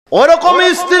ওরকম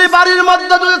স্ত্রী বাড়ির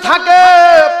মধ্যে যদি থাকে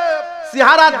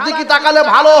চেহারার দিকে তাকালে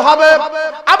ভালো হবে।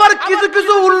 আবার কিছু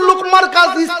কিছু উল্লুক মার্কা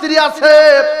স্ত্রী আছে,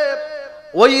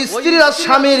 ওই স্ত্রীরা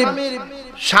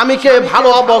স্বামীকে ভালো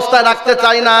অবস্থায় রাখতে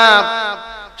চায় না,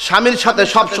 স্বামীর সাথে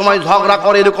সব সময় ঝগড়া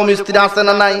করে, এরকম স্ত্রী আছে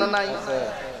না নাই?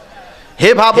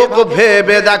 হে ভাবুক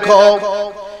ভেবে দেখো,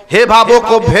 হে ভাবুক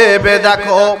ভেবে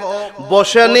দেখো,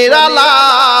 বসে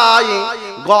নিরালায়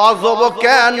গজব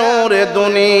কেন রে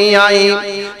দুনিয়ায়,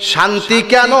 শান্তি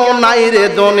কেন নাই রে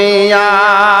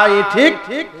দুনিয়ায়। ঠিক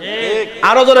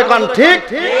আরো জোরে কান ঠিক।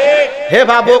 হে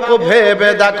ভাবুক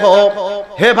ভেবে দেখো,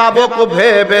 হে ভাবুক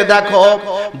ভেবে দেখো,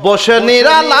 বসে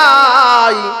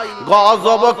নিরালায়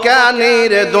গজব কেন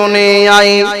রে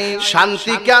দুনিয়ায়,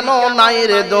 শান্তি কেন নাই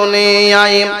রে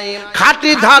দুনিয়ায়।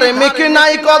 খাঁটি ধার্মিক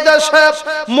নাই কদেশে,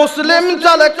 মুসলিম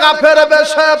চলে কাফের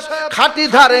বেশে, খাঁটি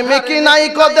ধার্মিক নাই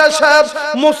কদেশে,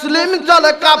 মুসলিম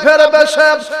চলে কাফের বেশে।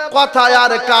 কথায়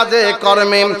আর কাজে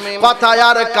কর্মে, কথায়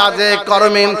আর কাজে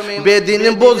কর্মে বেদিন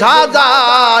বোঝা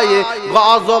যায়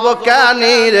গজব কেন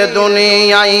রে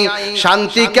দুনিয়ায়,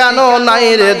 শান্তি কেন নাই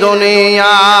রে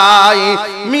দুনিয়ায়।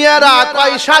 মেয়েরা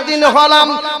কয় স্বাধীন হলাম,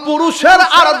 পুরুষের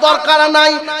আর দরকার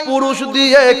নাই, পুরুষ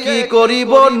দিয়ে কি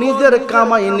করিব, নিজের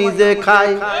কামাই নিজে খাই।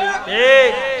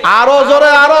 আরো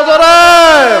জোরে আরো জোরে।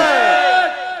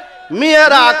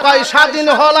 মেয়েরা কয় স্বাধীন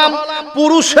হলাম,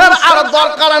 পুরুষের আর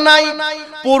দরকার নাই,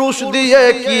 পুরুষ দিয়ে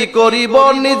কি করিব,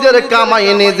 নিজের কামাই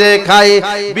নিজে খাই।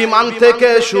 বিমান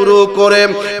থেকে শুরু করে,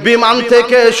 বিমান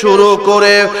থেকে শুরু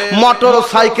করে মোটর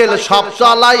সাইকেল সব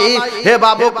চালাই। হে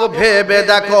বাবুক ভেবে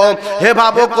দেখো, হে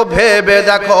বাবুক ভেবে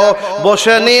দেখো,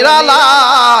 বসে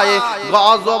নিরালায়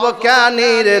গজব কেন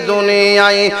রে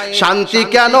দুনিয়ায়, শান্তি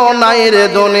কেন নাই রে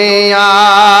দুনিয়ায়।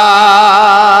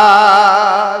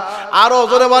 আরো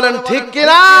জোরে বলেন ঠিক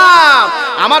কিনা?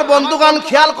 আমার বন্ধুগণ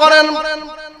খেয়াল করেন,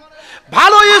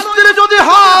 ভালো স্ত্রী যদি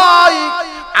হয়,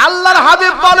 আল্লাহর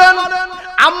হাবিব বলেন,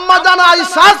 আম্মা জান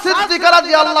আয়েশা সিদ্দিকা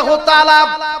রাদিয়াল্লাহু তাআলা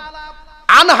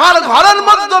আনহার ঘরের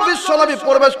মধ্যে বিশ্বনবী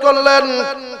প্রবেশ করলেন,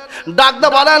 ডাকতে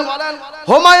বলেন,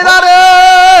 হুমায়রা রে,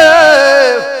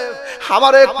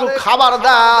 আমার একটু খাবার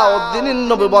দাও, দিনের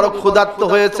নবী বড় ক্ষুধার্ত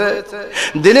হয়েছে,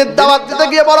 দিনের দাওয়াত দিতে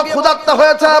গিয়ে বড় ক্ষুধার্ত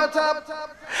হয়েছে।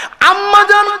 আম্মা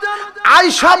জান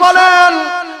আয়েশা বলেন,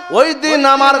 ওই দিন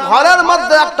আমার ঘরের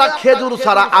মধ্যে একটা খেজুর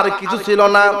ছাড়া আর কিছু ছিল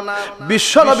না।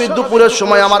 বিশ্বনবী দুপুরের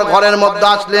সময় আমার ঘরের মধ্যে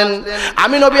আসলেন,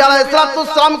 আমি নবী আলাইহিস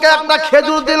সালামকে একটা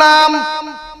খেজুর দিলাম।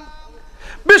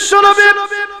 বিশ্বনবী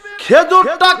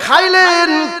খেজুরটা খাইলেন,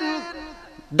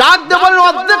 ডাক দিয়ে বলেন,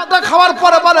 অর্ধেকটা খাওয়ার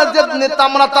পরে বলে যে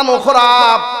তামরাতান ওখরা,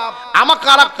 আমাকে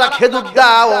আর একটা খেজুর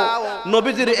দাও।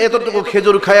 নবীজির এতটুকু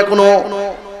খেজুর খায় কোনো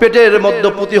পেটের মধ্যে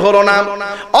পুঁতি হলো না।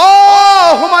 ও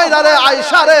হুমায়রা রে,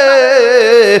 আয়েশা রে,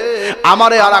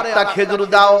 আমারে আর একটা খেজুর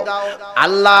দাও।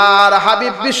 আল্লাহর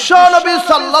হাবিব বিশ্বনবী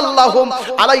সাল্লাল্লাহু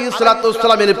আলাইহি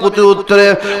সাল্লামের প্রতি উত্তরে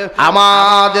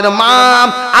আমাদের মা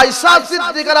আয়েশা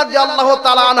সিদ্দিকা রাদিয়াল্লাহু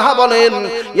তাআলা আনহা বলেন,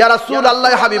 ইয়া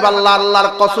রাসূলুল্লাহ, হাবিবাল্লাহ, আল্লাহর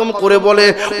কসম করে বলে,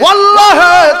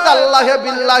 ওয়াল্লাহি তাল্লাহি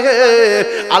বিল্লাহি,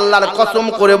 আল্লাহর কসম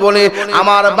করে বলে,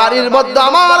 আমার বাড়ির মধ্যে,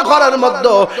 আমার ঘরের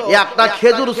মধ্যে একটা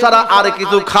খেজুর ছাড়া আর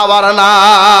কিছু খাবার না।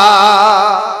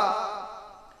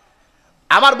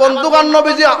 আমার বন্ধুগণ,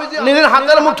 নবীজি নিজের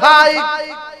হাতের মুঠাই,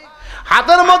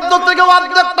 হাতের মধ্য থেকে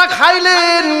অর্ধেকটা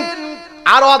খাইলেন,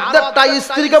 আর অর্ধেকটা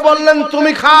স্ত্রীকে বললেন,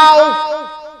 তুমি খাও।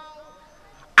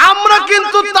 আমরা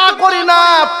কিন্তু তা করি না।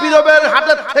 পীরবের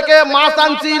হাটের থেকে মাছ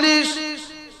আনছি, ইলিশ,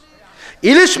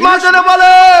 ইলিশ মাছ এনে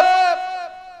বলে,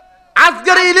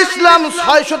 আজকের ইলিশ নাম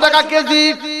 600 টাকা কেজি।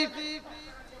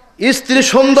 স্ত্রী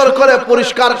সুন্দর করে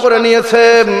পরিষ্কার করে নিয়েছে,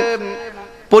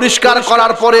 পরিষ্কার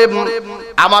করার পরে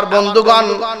আমার বন্ধুগণ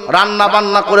রান্না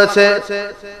বান্না করেছে,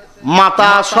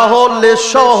 মাথা সহ লেজ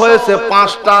সহ হয়েছে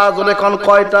 5টা। জোরে কোন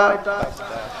কয়টা?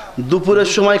 দুপুরের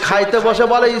সময় খাইতে বসে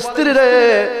বলে, স্ত্রী রে,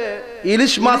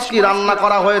 ইলিশ মাছ কি রান্না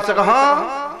করা হয়েছে? হ্যাঁ,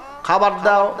 খাবার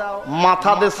দাও।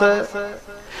 মাথা দেছে।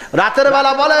 রাতের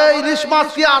বেলা বলে, ইলিশ মাছ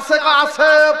কি আছে?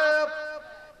 আছে।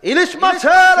 ইলিশ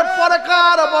মাছের পরে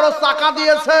কার বড় চাকা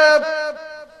দিয়েছে।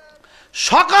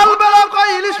 সকাল বেলা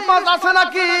কয়, ইলিশ মাছ আছে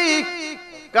নাকি?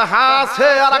 হ্যাঁ আছে,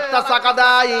 আর একটা চাকা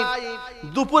দেয়।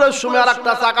 দুপুরের সময় আর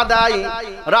একটা চাকা দেয়,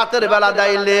 রাতের বেলা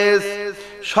দেয় লেজ।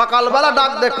 সকাল বেলা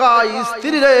ডাক দে কয়,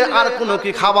 স্ত্রী রে, আর কোনো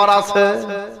কি খাবার আছে?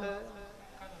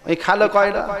 ওই খালো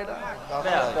কয়টা?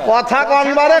 কথা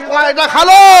কনবারে কয়টা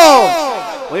খালো?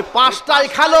 ওই 5টাই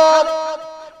খালো।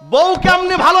 বউ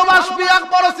কেমনি ভালোবাসবি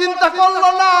একবার চিন্তা করলো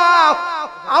না।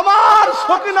 আমার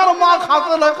সকিনার মা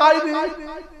খাতে খাইনি।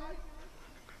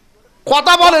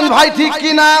 কথা বলেন ভাই, ঠিক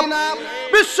কিনা?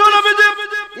 বিশ্বনবী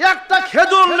একটা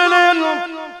খেজুর নিলেন,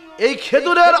 এই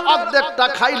খেজুরের অর্ধেকটা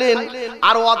খাইলেন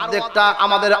আর অর্ধেকটা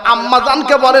আমাদের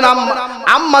আম্মাজানকে বলেন,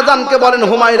 আম্মাজানকে বলেন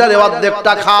হুমায়রার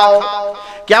অর্ধেকটা খাও।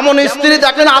 কেমন স্ত্রী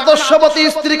দেখেন, আদর্শবতী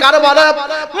স্ত্রী কারে বলে?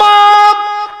 মা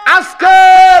আজকে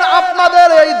আপনাদের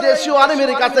এই দেশীয়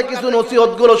আলিমের কাছে কিছু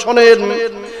নসিহত গুলো শোনেন,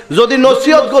 যদি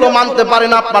নসিহত গুলো মানতে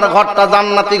পারেন আপনার ঘরটা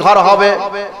জান্নাতি ঘর হবে,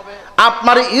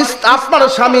 আপনার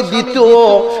স্বামী দ্বিতীয়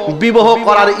বিবাহ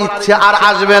করার ইচ্ছে আর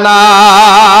আসবে না।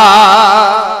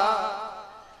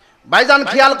 ভাইজান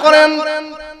খেয়াল করেন,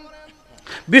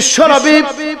 বিশ্বনবী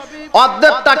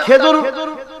অর্ধেকটা খেজুর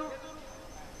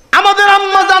আমাদের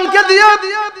আম্মাজানকে দিয়ে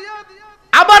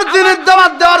আবার দিনের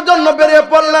দাওয়াত দেওয়ার জন্য বেরিয়ে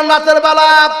পড়লেন। রাতের বেলা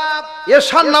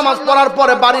এশার নামাজ পড়ার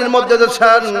পরে বাড়ির মধ্যে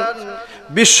গেছেন।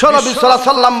 বিশ্বনবী সাল্লাল্লাহু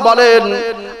আলাইহি সাল্লাম বলেন,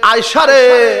 আয়েশা রে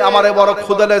আমারে বড়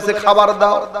ক্ষুধা লেগেছে, খাবার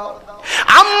দাও।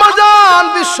 আম্মাজান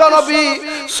বিশ্বনবী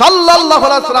সাল্লাল্লাহু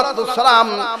আলাইহি সাল্লাম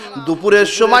দুপুরের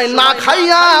সময় না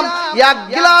খাইয়া এক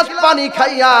গ্লাস পানি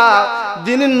খাইয়া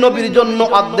দিনের নবীর জন্য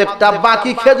অর্ধেকটা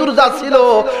বাকি খেজুর যা ছিল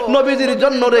নবীজির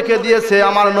জন্য রেখে দিয়েছে,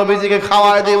 আমার নবীজিকে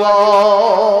খাওয়ায় দিব।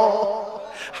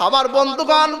 আমার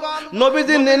বন্ধুগণ,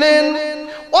 নবীজি নিলেন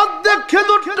অর্ধেক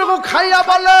খেজুরটুকু খাইয়া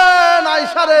বলেন,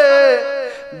 আয়েশা রে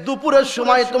দুপুরের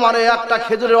সময় তোমার একটা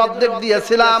খেজুরের অর্ধেক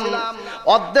দিয়েছিলাম,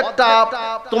 অর্ধেকটা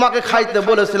তোমাকে খাইতে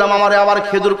বলেছিলাম, আমারে আবার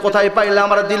খেজুর কোথায় পাইলে,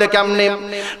 আমারে দিলে কেমনে?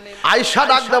 আয়েশা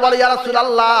ডাকতে বলে, ইয়া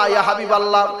রাসূলুল্লাহ, ইয়া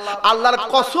হাবিবাল্লাহ, আল্লাহর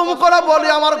কসম করে বলি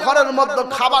আমার ঘরের মধ্যে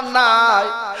খাবার নাই,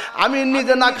 আমি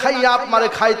নিজে না খাইয়া আপনারে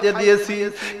খাইতে দিয়েছি।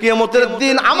 কিয়ামতের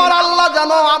দিন আমার আল্লাহ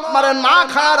জানো আপনারে না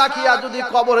খায়া রাখিয়া যদি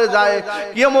কবরে যায়,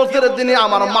 কিয়ামতের দিনে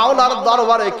আমার মাওলার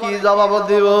দরবারে কি জবাব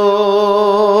দিব?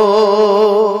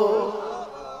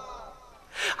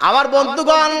 আমার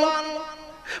বন্ধুগণ,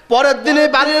 পরের দিনে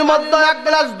বাড়ির মধ্যে এক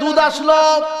গ্লাস দুধ আসলো।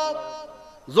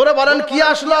 জোরে বলেন কি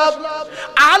আসলো?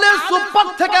 আহলে সুফফা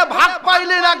থেকে ভাগ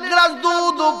পাইলেন এক গ্লাস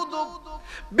দুধ।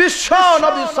 বিশ্ব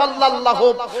নবী সাল্লাল্লাহু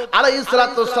আলাইহি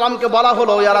সাল্লামকে বলা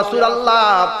হলো, ইয়া রাসূলুল্লাহ,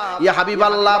 ইয়া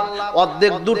হাবিবাল্লাহ,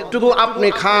 অর্ধেক দুধটুকু আপনি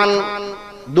খান,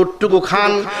 দুধটুকু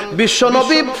খান। বিশ্ব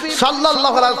নবী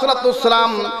সাল্লাল্লাহু আলাইহি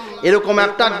সাল্লাম এরকম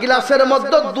একটা গ্লাসের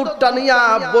মধ্যে দুধটা নিয়ে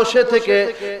বসে থেকে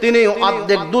তিনি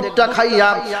অর্ধেক দুধটা খাইয়া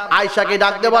আয়েশাকে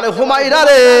ডাকতে বলে, হুমায়রা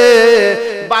রে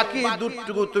বাকি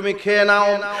দুধটুকু তুমি খেয়ে নাও।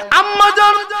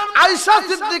 আম্মাজান আয়েশা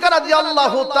সিদ্দিকা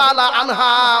রাদিয়াল্লাহু তাআলা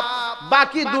আনহা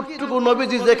বাকি দুধটুকু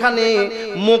নবীজি যেখানে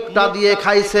মুখটা দিয়ে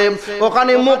খাইছে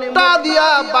ওখানে মুখটা দিয়া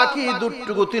বাকি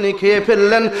দুধটুকু তিনি খেয়ে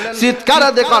ফেললেন। চিৎকার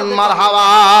দেখুন মারহাবা।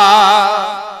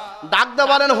 ডাকতে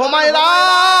বলেন, হুমায়রা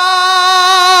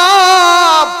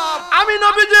আমি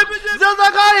নবীজি যে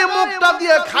জায়গায় মুখটা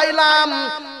দিয়ে খাইলাম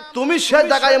তুমি সে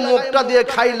জায়গায় মুখটা দিয়ে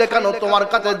খাইলে কেন, তোমার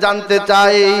কাছে জানতে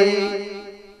চাই।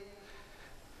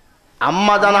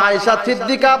 আম্মা জান আয়েশা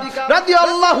সিদ্দিকা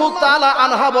রাদিয়াল্লাহু তাআলা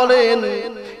আনহা বলেন,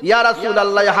 ইয়া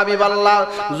রাসূলুল্লাহ, ইয়া হাবিবাল্লাহ,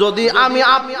 যদি আমি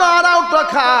আপনার আউটা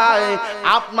খাই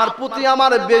আপনার প্রতি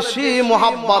আমার বেশি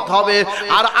মোহাব্বত হবে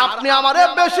আর আপনি আমারে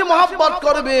বেশি মোহাব্বত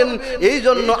করবেন, এই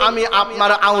জন্য আমি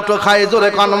আপনার আউটা খাই। জোরে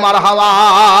কোন মারহাবা।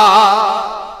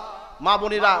 মা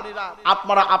বোনেরা,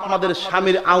 আপনারা আপনাদের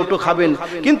স্বামীর আউটো খাবেন,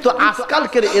 কিন্তু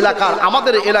আজকালকের এলাকার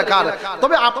আমাদের এলাকার,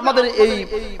 তবে আপনাদের এই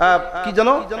কি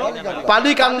জানো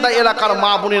পালিকান্দা এলাকার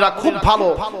মা বোনেরা খুব ভালো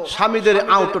স্বামীদের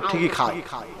আউটো ঠিকই খায়।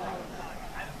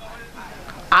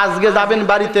 আজকে যাবেন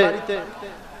বাড়িতে,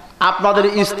 আপনাদের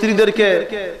স্ত্রীদেরকে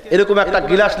এরকম একটা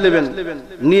গিলাস নেবেন,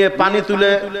 নিয়ে পানি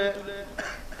তুলে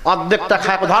অর্ধেকটা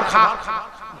খায়, ধর খা।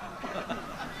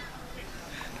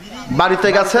 বাড়িতে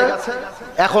গেছে,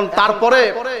 এখন তারপরে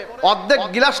অর্ধেক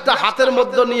গিলাসটা হাতের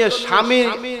মধ্যে নিয়ে স্বামী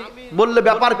বললে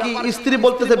ব্যাপার কি, স্ত্রী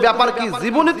বলতেছে ব্যাপার কি,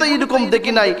 জীবনে তো এরকম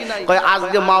দেখি নাই। কয়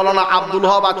আজকে মাওলানা আব্দুল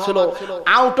ওয়াহাব ছিল,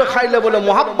 আউটো খাইলে বলে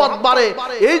মোহাব্বত বাড়ে,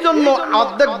 এই জন্য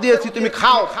অর্ধেক দিয়েছি, তুমি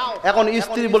খাও। এখন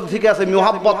স্ত্রী বলতে ঠিক আছে,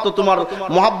 মোহাব্বত তো তোমার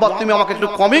মোহাব্বত, তুমি আমাকে একটু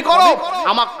কমই করো,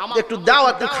 আমাকে একটু দাও,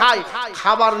 একটু খাই।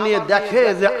 খাবার নিয়ে দেখে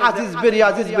যে আজিজ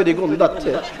বেরি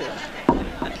গন্ধাচ্ছে।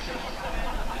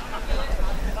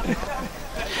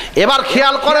 এবার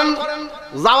খেয়াল করেন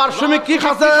যাওয়ার সময় কি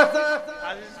খাচ্ছে,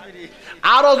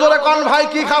 আরো জোরে কোন ভাই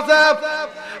কি খাচ্ছে?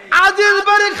 আজিজ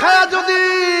বেরি খায়া যদি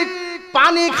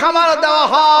পানি খাবার দেওয়া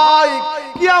হয়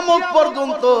কিয়ামত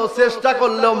পর্যন্ত চেষ্টা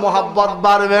করলেও মোহাব্বত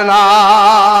বাড়বে না।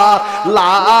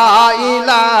 লা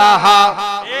ইলাহা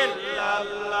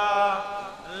ইল্লাল্লাহ,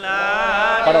 লা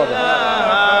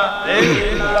ইলাহা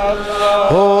ইল্লাল্লাহ,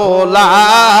 ও লা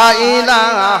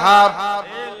ইলাহা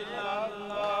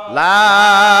লা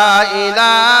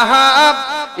ইলাহা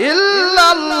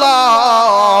ইল্লাল্লাহু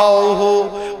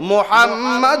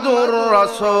মুহাম্মাদুর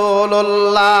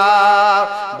রাসূলুল্লাহ।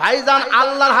 ভাইজান,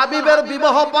 আল্লাহর হাবিবের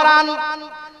বিবাহ পরাণ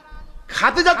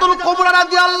খাদিজাতুল কুবরা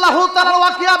রাদিয়াল্লাহু তাআলার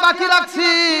ওয়াকিয়া বাকি রাখছি।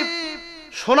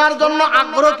 শোনার জন্য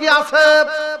আগ্রহ কি আছে?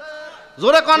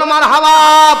 জোরে কোন মারহাবা।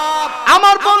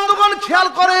 আমার বন্ধুগণ খেয়াল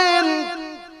করেন,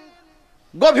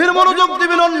 গভীর মনোযোগ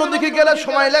দিবেন, অন্যদিকে গেলে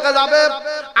সময় লেগে যাবে।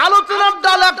 আলোচনার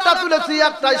ডাল একটা তুলেছি,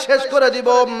 একটাই শেষ করে দিব।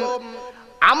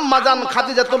 আম্মা জান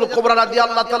খাদিজাতুল কুবরা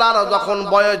রাদিয়াল্লাহু তাআলা যখন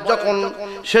বয়স যখন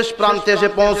শেষ প্রান্তে এসে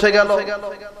পৌঁছে গেল,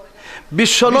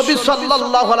 বিশ্ব নবী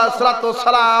সাল্লাল্লাহু আলাইহি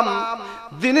ওয়াসাল্লাম,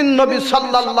 দিনের নবী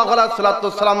সাল্লাল্লাহু আলাইহি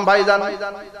ওয়াসাল্লাম ভাইজান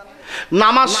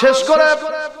নামাজ শেষ করে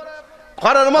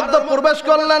ঘরের মধ্যে প্রবেশ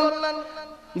করলেন।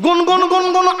 গুনগুন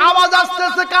গুনগুন আওয়াজ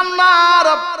আসতেছে কান্নার।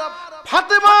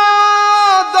 ফাতেমা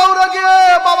দৌড়ে গিয়ে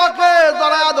বাবাকে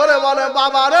জড়ায়া ধরে বলে,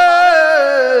 বাবা রে,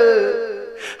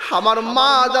 আমার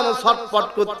মা যেন ছটফট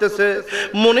করতেছে,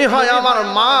 মনে হয় আমার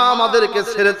মা আমাদেরকে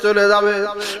ছেড়ে চলে যাবে।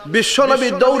 বিশ্বনবী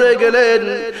দৌড়ে গেলেন,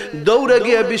 দৌড়ে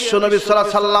গিয়ে বিশ্বনবী সাল্লাল্লাহু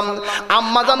আলাইহি ওয়াসাল্লাম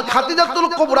আম্মা জান খাদিজাতুল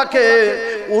কুবরাকে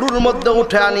উরুর মধ্যে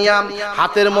উঠে আনিয়া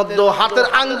হাতের মধ্যে, হাতের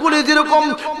আঙ্গুলি যেরকম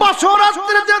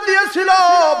বছরাত্রে যে দিয়েছিল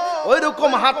ওই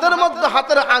রকম হাতের মধ্যে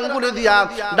হাতের আঙ্গুলি দিয়া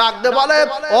ডাক দে বলে,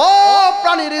 ও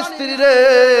প্রাণীর স্ত্রী রে,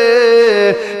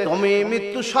 তুমি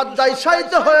মৃত্যু সজ্জায়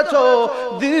শায়িত হয়েছো,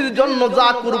 দিনের জন্য যা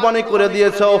কুরবানি করে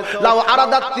দিয়েছো, লাউ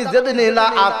আরাদাতি যেদিনে লা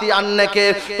আতি আন্নাকে,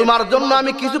 তোমার জন্য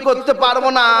আমি কিছু করতে পারবো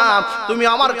না। তুমি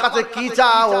আমার কাছে কি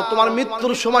চাও? তোমার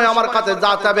মৃত্যুর সময় আমার কাছে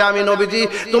যা চাবে আমি নবীজি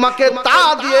তোমাকে তা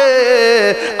দিয়ে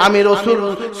আমি রাসূল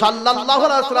সাল্লাল্লাহু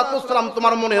আলাইহি ওয়াসাল্লাম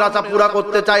তোমার মনের আশা পুরা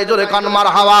করতে চাই। জোরে কান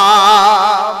মারহাবা।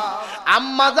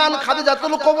 আম্মা জান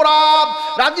খাদিজাতুল কুবরা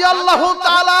রাদিয়াল্লাহু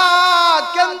তাআলা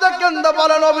কেন্দে কেন্দে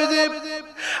বলেন, নবীজি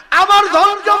আমার ধন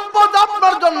সম্পদ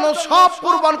আপনার জন্য সব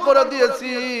কুরবান করে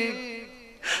দিয়েছি,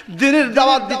 দিনের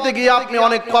দাওয়াত দিতে গিয়ে আপনি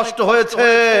অনেক কষ্ট হয়েছে,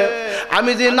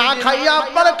 আমি যে না খাইয়া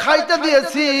আপনারে খাইতে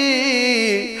দিয়েছি,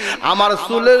 আমার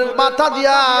চুলের মাথা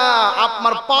দিয়া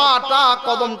আপনার পাটা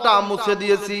কদমটা মুছে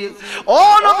দিয়েছি। ও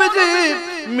নবীজি,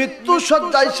 মৃত্যু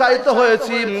শয্যায় শায়িত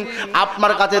হয়েছি,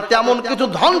 আপনার কাছে তেমন কিছু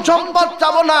ধন সম্পদ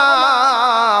চাবো না,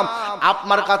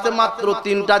 আপনার কাছে মাত্র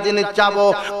তিনটা জিনিস চাবো।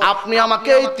 আপনি আমাকে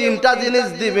এই তিনটা জিনিস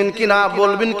দিবেন কিনা,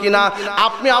 বলবেন কিনা,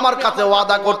 আপনি আমার কাছে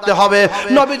ওয়াদা করতে হবে।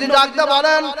 নবীজি ডাকতে বলেন,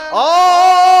 ও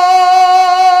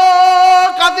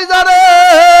খাদিজা রে,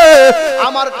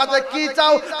 আমার কাছে কি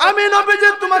চাও? আমি নবীজি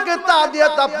তোমাকে তা দিয়ে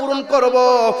তা পূরণ করব।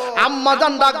 আম্মা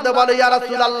জান ডাকতে বলে, ইয়া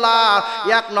রাসূলুল্লাহ,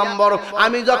 এক নম্বর,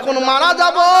 আমি যখন মারা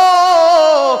যাব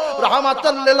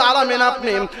রাহমাতুল লিল আলামিন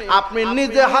আপনি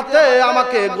নিজে হাতে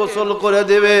আমাকে গোসল করে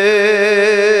দেবে।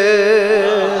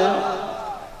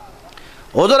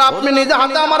 হুজুর আপনি নিজে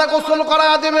হাতে আমারে গোসল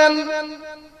করায়া দিবেন।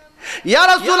 ইয়া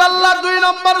রাসূলুল্লাহ, দুই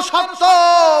নম্বর শর্ত,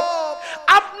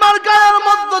 আপনার গায়ের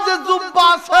মধ্যে যে জুব্বা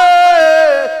আছে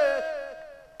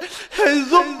এই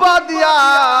জুব্বা দিয়া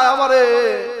আমারে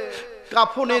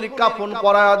কাফনের কাফন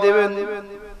পরায়া দিবেন।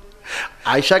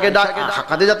 আয়েশাকে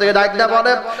খাদিজা থেকে ডাকতে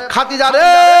বলে, খাদিজা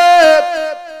রে,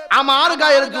 আমার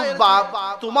গায়ের জুব্বা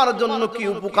তোমার জন্য কি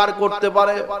উপকার করতে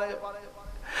পারে?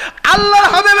 আল্লাহর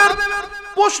হাবিবের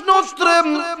প্রশ্ন উত্তরে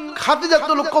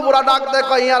খাদিজাতুল কুবরা ডাক দেয়,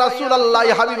 ইয়া রাসূলুল্লাহ,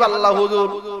 ইয়া হাবিবাল্লাহ, হুজুর,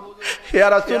 ইয়া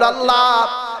রাসূলুল্লাহ,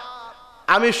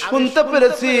 আমি শুনতে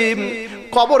পেরেছি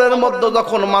কবরের মধ্যে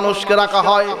যখন মানুষকে রাখা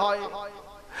হয়,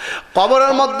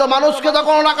 কবরের মধ্যে মানুষকে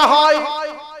যখন রাখা হয়,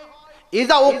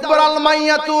 ইজা উকবরাল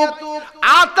মাইয়াতু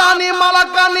আতানি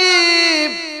মালাকানি,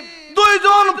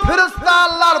 দুইজন ফেরেশতা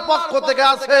আল্লাহর পক্ষ থেকে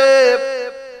আছে।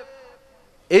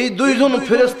 এই দুইজন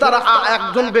ফেরেশতার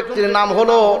একজন ব্যক্তির নাম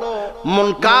হলো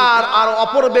মুনকার আর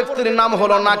অপর ব্যক্তির নাম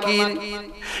হলো নাকির।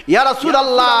 ইয়া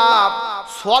রাসূলুল্লাহ,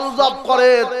 সলজব করে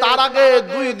তার আগে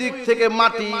দুই দিক থেকে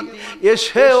মাটি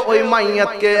এসে ওই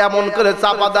মাইয়াতকে এমন করে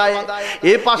চাপা দেয়,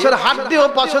 এই পাশের হাড্ডি ও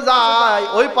পাশে যায়,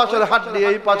 ওই পাশের হাড্ডি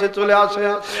এই পাশে চলে আসে।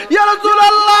 ইয়া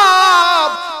রাসূলুল্লাহ,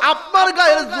 আপনার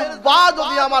গায়ের জুব্বা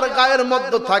যদি আমার গায়ের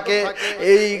মধ্যে থাকে,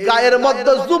 এই গায়ের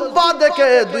মধ্যে জুব্বা দেখে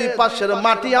দুই পাশের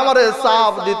মাটি আমারে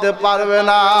চাপ দিতে পারবে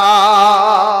না।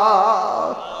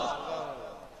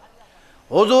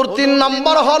 হুজুর, তিন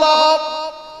নম্বর হলো,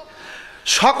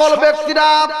 সকল ব্যক্তিরা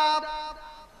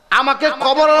আমাকে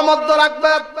কবরের মধ্যে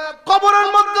রাখবে, কবরের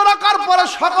মধ্যে রাখার পরে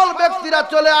সকল ব্যক্তিরা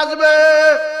চলে আসবে।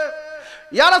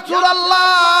 ইয়া রাসূলুল্লাহ,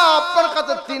 আপনার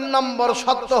কাছে তিন নম্বর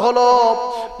সত্য হলো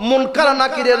মুনকার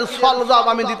নাকিরের সলজব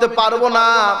আমি দিতে পারবো না,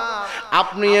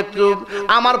 আপনি একটু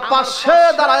আমার পাশে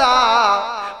দাঁড়ায়া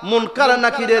মুনকার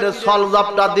নাকিরের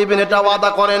সলজবটা দিবেন, এটা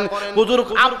ওয়াদা করেন। হুজুর,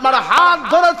 আপনার হাত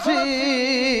ধরেছি,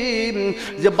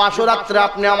 যে বাসরাত্রে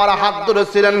আপনি আমার হাত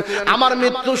ধরেছিলেন, আমার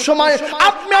মৃত্যুর সময়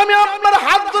আমি আপনার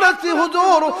হাত ধরেছি,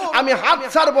 হুজুর আমি হাত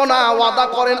ছাড়বো না, ওয়াদা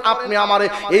করেন আপনি আমার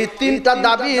এই তিনটা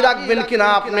দাবি রাখবেন কিনা,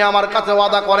 আপনি আমার কাছে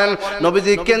ওয়াদা করেন।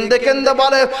 নবীজি কেন্দে কেন্দে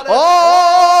বলে, ও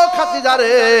খাদিজা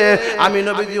রে, আমি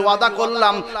নবীজি ওয়াদা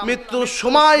করলাম মৃত্যুর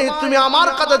সময় তুমি আমার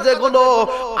কাছে যেগুলো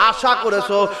আশা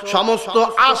করেছো সমস্ত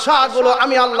আশাগুলো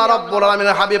আমি আল্লাহ রাব্বুল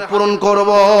আলামিনের হাবিব পূরণ করব।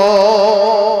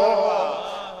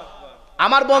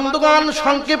 আমার বন্ধুগণ,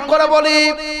 সংক্ষেপ করে বলি,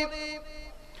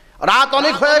 রাত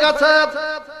অনেক হয়ে গেছে।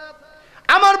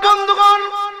 আমার বন্ধুগণ,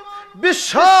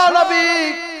 বিশ্ব নবী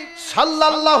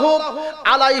সাল্লাল্লাহু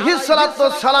আলাইহি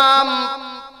সালাম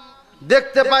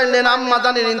দেখতে পাইলেন আম্মা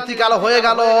জানের ইন্তিকাল হয়ে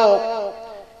গেল।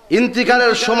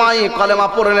 ইন্তিকালের সময় কলেমা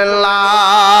পড়লেন লা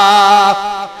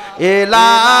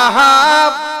ইলাহা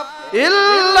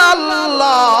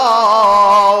ইল্লাল্লাহু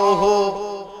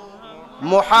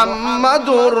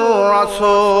মুহাম্মাদুর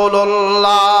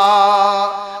রাসূলুল্লাহ।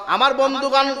 আমার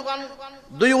বন্ধুগণ,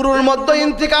 দুই উরুর মধ্যে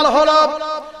ইন্তিকাল হলো,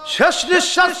 শেষ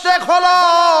নিঃশ্বাস ত্যাগ হলো।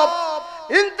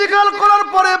 ইন্তিকাল করার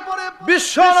পরে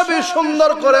বিশ্বনবী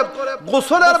সুন্দর করে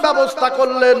গোসলের ব্যবস্থা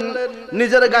করলেন,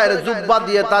 নিজের গায়ের জুব্বা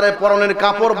দিয়ে তারে পরনের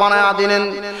কাপড় বানায়া দিলেন।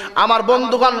 আমার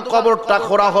বন্ধুগণ, কবরটা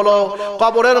খোঁড়া হলো,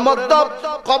 কবরের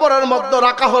মধ্যে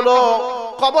রাখা হলো।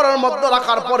 কবরের মধ্যে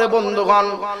রাখার পরে বন্ধুগণ,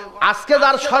 আজকে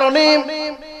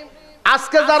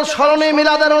যার স্মরণে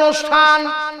মিলাদের অনুষ্ঠান,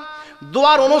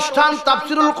 দোয়ার অনুষ্ঠান,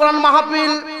 তাফসীরুল কোরআন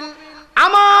মাহফিল,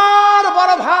 আমার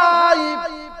বড় ভাই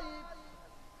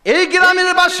এই গ্রামের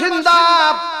বাসিন্দা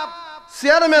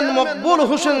চেয়ারম্যান মকবুল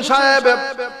হোসেন সাহেব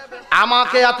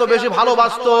আমাকে এত বেশি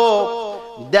ভালোবাসতো।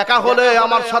 দেখা হলে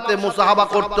আমার সাথে মুসাহাবা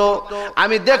করত।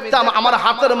 আমি দেখতাম আমার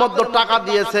হাতের মধ্যে টাকা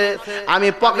দিয়েছে, আমি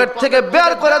পকেট থেকে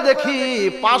বের করে দেখি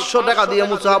 500 টাকা দিয়ে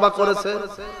মুসাহাবা করেছে।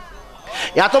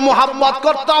 এত মোহাব্বত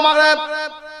করত আমাকে।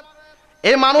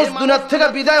 এই মানুষ দুনিয়া থেকে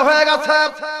বিদায় হয়ে গেছে।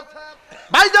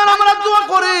 ভাইজান, আমরা দোয়া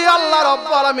করি আল্লাহ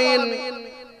রাব্বুল আলামিন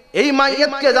এই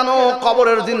মাইয়াতকে যেন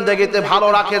কবরের জিন্দেগিতে ভালো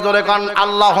রাখে। জোরে কান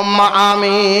আল্লাহুম্মা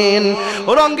আমিন।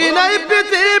 রঙিন এই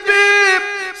পৃথিবী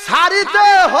সারিতে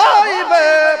হইবে,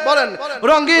 বলেন,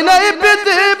 রঙিন এই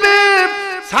পৃথিবী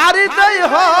সারিতেই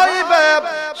হইবে,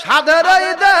 সাদের এই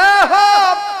দেহ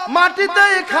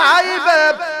মাটিতেই খাইবে,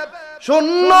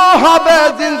 শূন্য হবে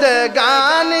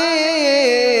জিন্দেগানি,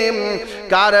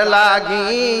 কার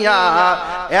লাগিয়া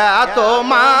এত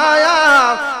মায়া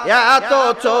এত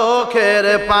চোখের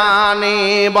পানি,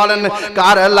 বলেন,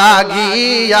 কার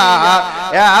লাগিয়া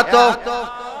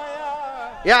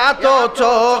এত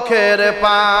চোখের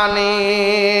পানি।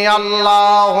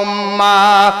 আল্লাহুম্মা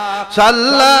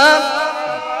সাল্লি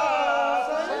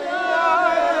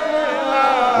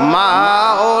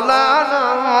মাওলানা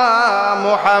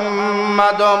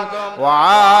মুহাম্মাদ ওয়া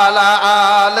আলা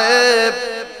আলিহি।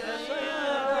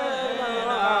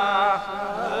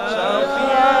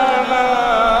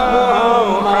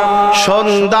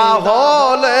 সন্ধ্যা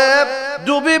হলে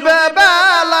ডুবিবে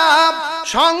বেলা,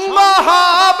 সঙ্গ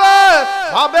হবে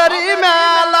হবেরি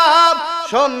মেলা।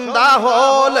 সন্ধ্যা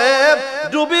হলে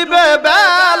ডুবিবে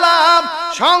বেলা,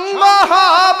 সঙ্গ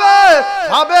হবে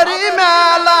হবেরি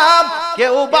মেলা।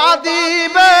 কেউ বা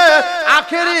দিবে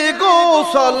আখেরি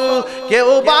গোসল, কেউ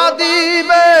বা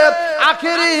দিবে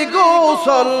আখেরি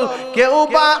গোসল, কেউ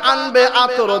বা আনবে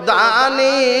আতর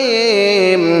দানি,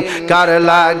 কার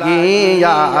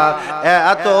লাগিয়া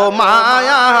এত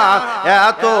মায়া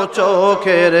এত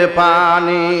চোখের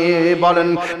পানি, বলেন,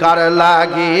 কার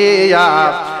লাগিয়া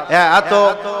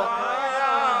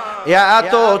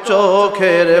এত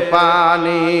চোখের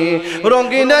পানি।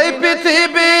 রঙিন এই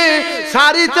পৃথিবী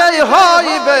সারিতেই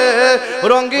হইবে,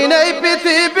 রঙিন এই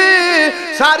পৃথিবী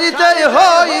সারিতেই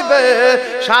হইবে,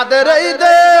 সাদের এই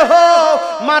দেহ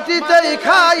মাটিতেই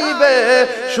খাইবে,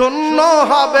 শূন্য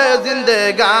হবে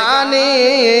জিন্দেগানি,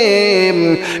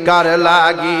 কার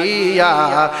লাগিয়া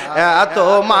এত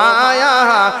মায়া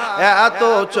এত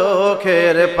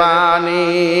চোখের পানি।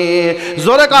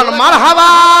 জোরে কান মারহাবা,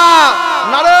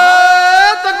 নারে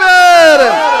তাকবীর।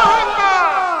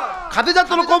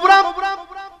 খাদিজাতুল কুবরা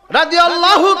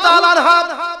রাদিয়াল্লাহু তাআলা আনহা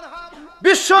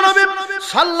বিশ্বনবী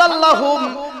সাল্লাল্লাহু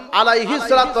আলাইহি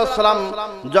সাল্লাম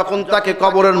যখন তাকে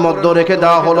কবরের মধ্যে রেখে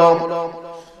দেওয়া হলো,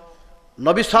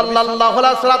 নবী সাল্লাল্লাহু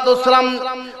আলাইহি সাল্লাম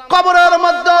কবরের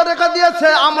মধ্যে রেখে দিয়েছে।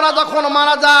 আমরা যখন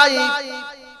মারা যাই,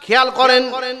 খেয়াল করেন,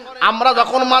 আমরা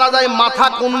যখন মারা যাই মাথা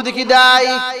কোন দিকে দেয়?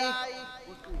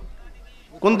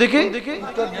 কোন দিকে?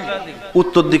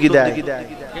 উত্তর দিকে দেয়।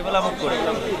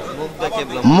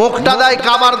 মুখটা দেয়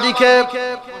কাবার দিকে,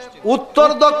 উত্তর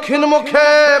দক্ষিণ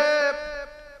মুখে।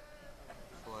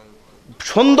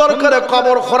 সুন্দর করে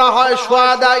কবর খোঁড়া হয়,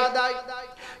 শোয়া দেয়,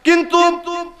 কিন্তু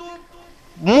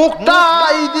মুখটা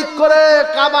এই দিক করে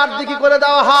কাবার দিকে করে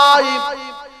দেওয়া হয়।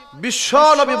 বিশ্ব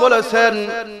নবী বলেছেন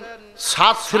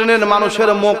 7 শ্রেণীর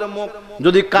মানুষের মুখ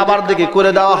যদি কাবার দিকে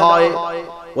করে দেওয়া হয়,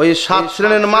 ওই 7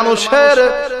 শ্রেণীর মানুষের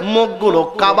মুখগুলো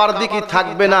কাবার দিকে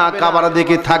থাকবে না, কাবার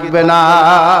দিকে থাকবে না।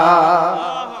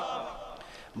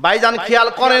 ভাইজান খেয়াল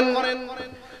করেন,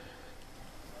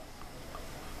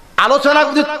 আলোচনা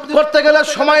করতে গেলে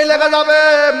সময় লেগে যাবে,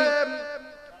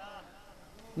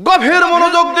 গভীর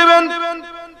মনোযোগ দিবেন।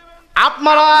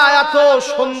 আপনারা এত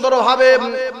সুন্দরভাবে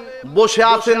বসে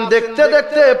আছেন, দেখতে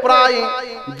দেখতে প্রায়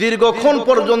দীর্ঘক্ষণ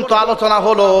পর্যন্ত আলোচনা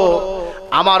হলো।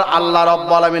 আমার আল্লাহ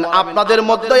রাব্বুল আলামিন আপনাদের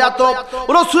মধ্যে এত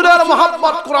রাসূলের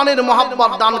মহব্বত, কোরআনের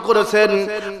মহব্বত দান করেছেন।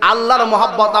 আল্লাহর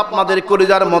মহব্বত আপনাদের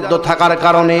কলিজার মধ্যে থাকার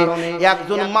কারণে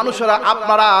একজন মানুষেরা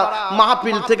আপনারা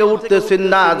মাহফিল থেকে উঠতেছেন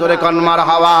না, জোরে কোন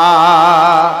মারহাবা।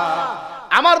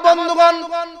 আমার বন্ধুগণ,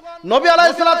 নবী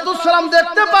আলাইহিস সালাম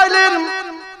দেখতে পাইলেন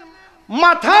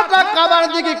মাথাটা কাবার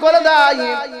দিকে করে দেয়।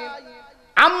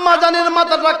 আম্মা জানের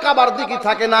মাথাটা কাবার দিকে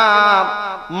থাকে না,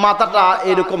 মাথাটা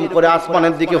এরকম করে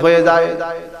আসমানের দিকে হয়ে যায়।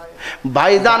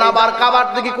 ভাইজান আবার কাবার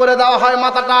দিকে করে দেওয়া হয়,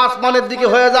 মাথাটা আসমানের দিকে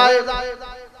হয়ে যায়।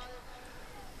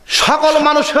 সকল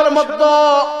মানুষের মধ্যে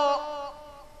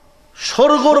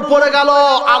সরগোর পড়ে গেল,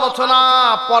 আলোচনা,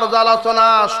 পর্যালোচনা,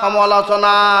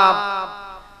 সমালোচনা।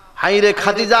 হাইরে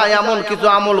খাদিজা এমন কিছু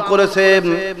আমল করেছে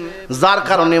যার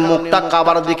কারণে মুখটা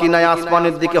কাবার দিকে নাই,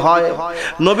 আসমানের দিকে হয়।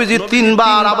 নবীজি 3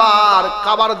 বার আবার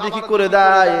কাবার দিকে করে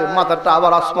দেয়, মাথাটা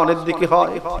আবার আসমানের দিকে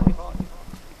হয়।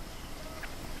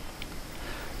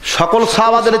 সকল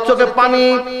সাহাবাদের চোখে পানি,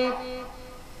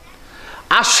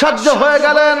 আশ্চর্য হয়ে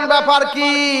গেলেন, ব্যাপার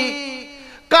কি?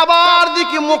 কাবার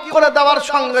দিকে মুখ করে দেওয়ার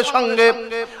সঙ্গে সঙ্গে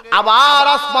আবার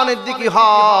আসমানের দিকে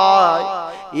হয়।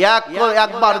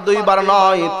 একবার 2 বার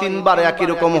নয়, 3 বার একই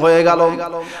রকম হয়ে গেল।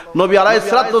 নবী আলাইহিস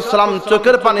সালাম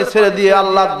চোখের পানি ছেড়ে দিয়ে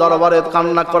আল্লাহর দরবারে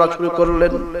কান্না করা শুরু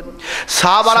করলেন।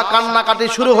 সাহাবারা কান্নাকাটি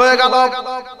শুরু হয়ে গেল।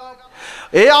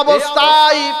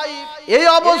 এই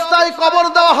অবস্থায় কবর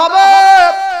দেওয়া হবে।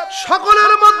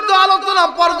 সকলের মধ্যে আলোচনা,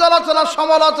 পর্যালোচনা,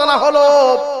 সমালোচনা হলো।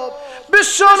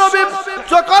 বিশ্ব নবী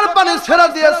চোখের পানি ছেড়ে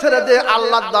দিয়ে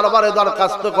আল্লাহর দরবারে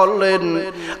দরখাস্ত করলেন।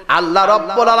 আল্লাহ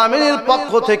রাব্বুল আলামিনের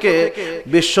পক্ষ থেকে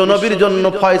বিশ্ব নবীর জন্য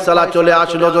ফয়সালা চলে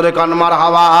আসলো, জোরে কান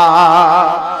মারহাবা।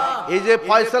 এই যে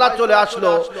ফয়সালা চলে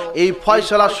আসলো, এই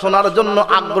ফয়সালা শোনার জন্য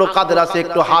আগ্রহ কাদের আছে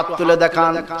একটু হাত তুলে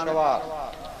দেখান।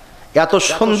 এত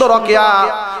সুন্দর ওয়াকিয়া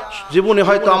জীবনে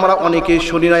হয়তো আমরা অনেকেই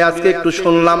শুনি নাই, আজকে একটু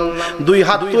শুনলাম। 2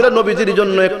 হাত তুলে নবীজির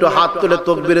জন্য একটু হাত তুলে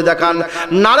তাকবীর দেখান।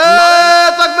 নারে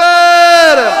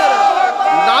তাকবীর,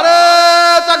 নারে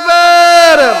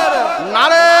তাকবীর,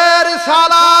 নারে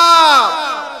রিসালাত,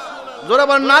 জোরে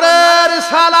বলেন নারে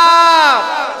রিসালাত।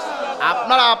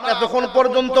 আপনারা এতক্ষণ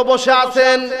পর্যন্ত বসে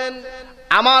আছেন,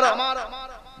 আমার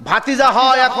ভাতিজা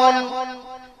হয় এখন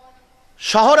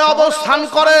শহরে অবস্থান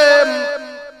করে।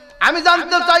 আমি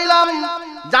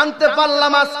জানতে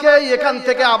পারলাম আজকে এখান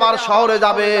থেকে আবার শহরে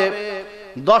যাবে,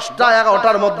 10টা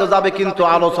 11টার মধ্যে যাবে, কিন্তু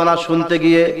আলোচনা শুনতে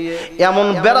গিয়ে এমন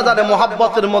বেরাদারে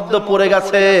মুহাব্বতের মধ্যে পড়ে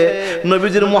গেছে,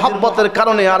 নবীজির মুহাব্বতের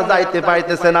কারণে আর যাইতে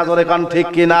পাইতেছে না, জোরে কান ঠিক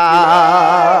কিনা?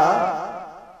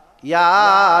 ইয়া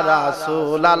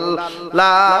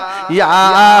রাসূলুল্লাহ, ইয়া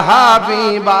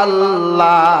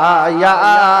হাবিবাল্লাহ, ইয়া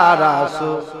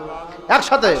রাসূল,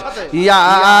 একসাথে ইয়া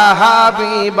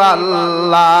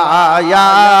হাবিবাল্লাহ, ইয়া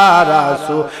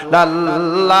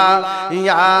রাসূলুল্লাহ,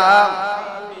 ইয়া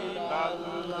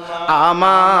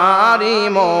আমারি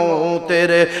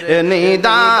মৌতের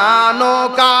নিদান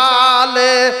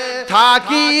কালে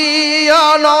থাকিও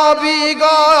নবী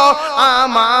গো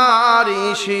আমারি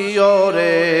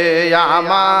শিয়রে,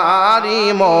 আমারি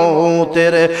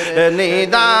মৌতের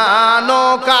নিদান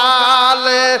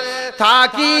কালে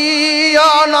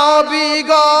থাকিও নবী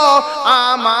গো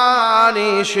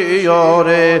আমারি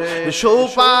শিয়রে,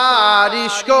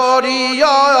 সুপারিশ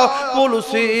করিও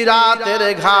পুলসিরাতের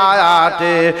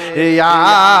ঘাটে, ইয়া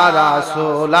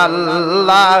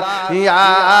রাসূলুল্লাহ, ইয়া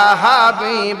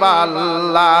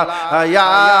হাবিবাল্লাহ,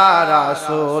 ইয়া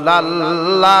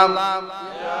রাসূলুল্লাহ,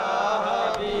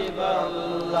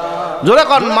 জোরে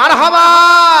কোন মারহাবা।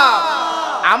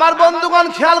 আমার বন্ধুগণ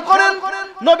খেয়াল করেন,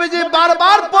 নবীজি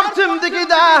বারবার পশ্চিম দিকে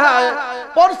যায়,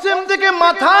 পশ্চিম দিকে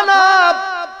মাথা না,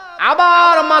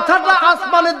 আবার মাথাটা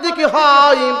আসমানের দিকে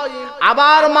হয়,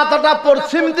 আবার মাথাটা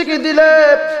পশ্চিম দিকে দিলে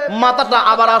মাথাটা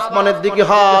আবার আসমানের দিকে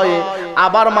হয়,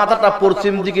 আবার মাথাটা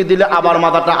পশ্চিম দিকে দিলে আবার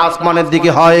মাথাটা আসমানের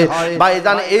দিকে হয়।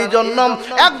 ভাইজান, এই জন্য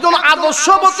একজন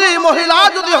আদর্শবতী মহিলা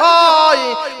যদি হয়,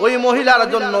 ওই মহিলার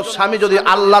জন্য স্বামী যদি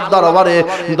আল্লাহর দরবারে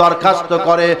দরখাস্ত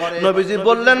করে, নবীজি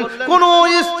বললেন কোন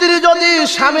স্ত্রী যদি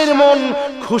স্বামীর মন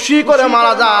খুশি করে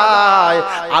মারা যায়,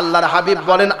 আল্লাহর হাবিব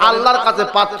বলেন আল্লাহর কাছে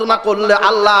প্রার্থনা করলে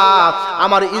আল্লাহ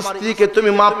আমার স্ত্রীকে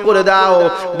তুমি মাফ করে দাও,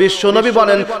 বিশ্ব নবী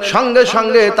বলেন সঙ্গে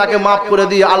সঙ্গে তাকে মাফ করে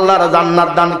দিয়ে আল্লাহর জান্নাত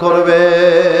দান করবে।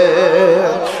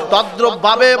 তদ্রূপ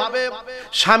ভাবে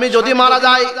স্বামী যদি মারা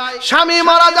যায়, স্বামী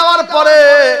মারা যাওয়ার পরে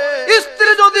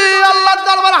স্ত্রী যদি আল্লাহর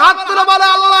দরবারে হাত তুলে বলে,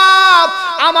 আল্লাহ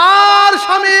আমার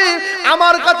স্বামী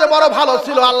আমার কাছে বড় ভালো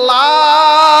ছিল, আল্লাহ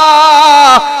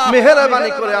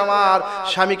মেহেরবানি করে আমার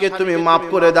স্বামীকে তুমি মাফ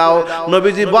করে দাও,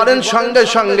 নবীজি বলেন সঙ্গে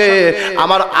সঙ্গে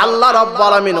আমার আল্লাহ রাব্বুল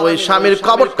আলামিন ওই স্বামীর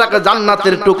কবরটাকে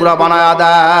জান্নাতের টুকরা বানায়া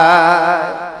দেয়।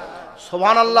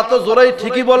 সুবহানাল্লাহ। তো জোরেই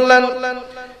ঠিকই বললেন,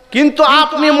 কিন্তু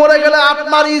আপনি মরে গেলে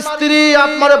আপনার স্ত্রী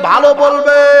আপনারে ভালো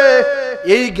বলবে,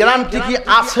 এই গ্যারান্টি কি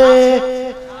আছে?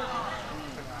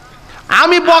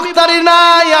 আমি বক্তারি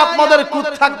নাই, আপনাদের কুত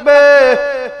থাকবে।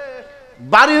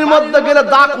 বাড়ির মধ্যে গেলে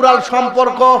দা কুড়াল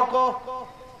সম্পর্ক,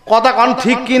 কথা কোন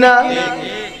ঠিক কিনা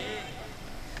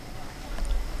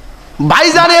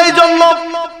ভাইজান? এই জন্য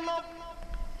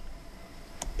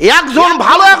একজন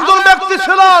ভালো একজন ব্যক্তি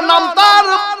ছিল, নাম তার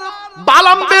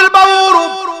বালাম বিন বাউর।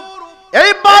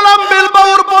 এই বালাম বিন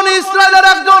বাউর বনি ইসরাইলের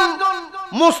একজন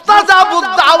মুস্তাজাবুদ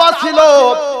দাওয়া ছিল।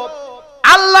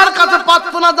 আল্লাহর কাছে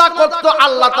প্রার্থনা যা করত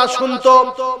আল্লাহ তা শুনতো।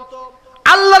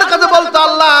 আল্লাহর কাছে বলতো,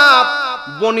 আল্লাহ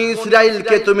বনি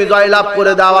ইসরাইলকে তুমি জয়লাভ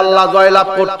করে দাও, আল্লাহ জয়লাভ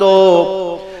করত।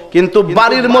 কিন্তু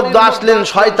বাড়ির মধ্যে আসলেন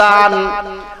শয়তান,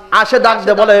 আসে ডাক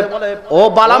দে বলে, ও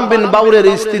বালাম বিন বাউরের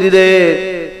স্ত্রী রে,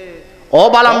 ও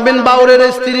বালাম বিন বাউরের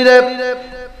স্ত্রী রে,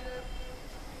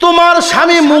 তোমার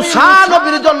স্বামী মুসা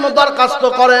নবীর জন্য দরখাস্ত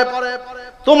করে,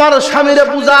 তোমার স্বামীরে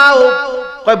বুঝাও।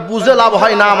 কয় বুঝে লাভ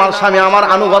হয় না, আমার স্বামী আমার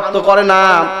আনুগত্য করে না,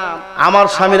 আমার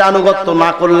স্বামীর আনুগত্য না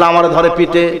করলে আমার ধরে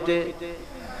পিটে,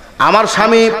 আমার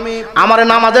স্বামী আমারে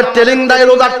নামাজের ট্রেনিং দেয়,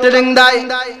 রোজার ট্রেনিং দেয়,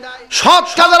 সৎ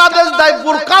কাজের আদেশ দেয়,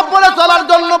 বুরকা পরে চলার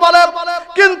জন্য বলে,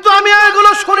 কিন্তু আমি এগুলো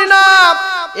শুনি না।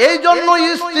 এই জন্য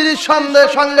স্ত্রীর সঙ্গে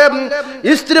সঙ্গে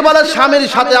স্ত্রী বলে স্বামীর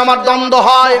সাথে আমার দ্বন্দ্ব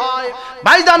হয়।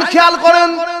 ভাইজান খেয়াল করেন,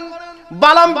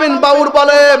 বালাম বিন বাউর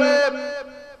বলেন,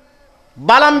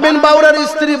 বালাম বিন বাউরের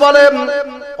স্ত্রী বলেন,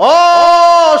 ও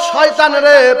শয়তান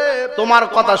রে, তোমার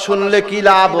কথা শুনলে কি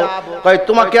লাভ? কয়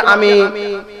তোমাকে আমি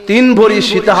 3 ভরি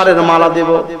সীতাহারের মালা দেব।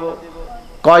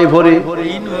 কয় ভরি?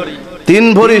 3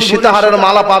 ভরি সীতাহারের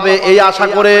মালা পাবে, এই আশা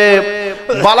করে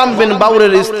বালাম বিন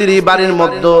বাউরের স্ত্রী বাড়ির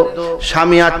মধ্যে,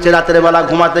 স্বামী আসছে রাতের বেলা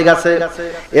ঘুমাতে গেছে,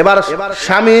 এবার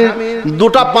স্বামীর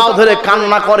দুটা পা ধরে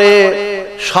কান্না করে,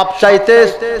 সবচাইতে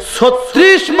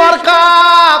 36 মার্কা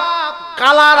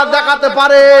কালার দেখাতে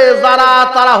পারে যারা,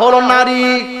 তারা হলো নারী।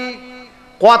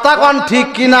 কথা কোন ঠিক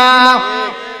কিনা?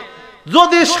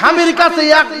 যদি স্বামীর কাছে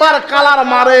একবার কালার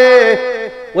মারে,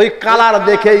 ওই কালার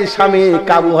দেখেই স্বামী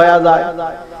কাবু হয়ে যায়।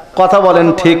 কথা বলেন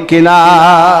ঠিক কিনা?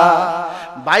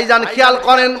 ভাইজান খেয়াল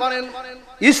করেন,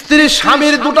 স্ত্রী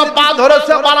স্বামীর দুটো পা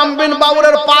ধরেছে, বালাম বিন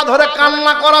বাউরের পা ধরে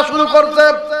কান্না করা শুরু করছে।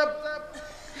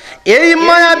 এই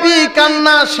মায়াবী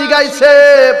কান্না শিখাইছে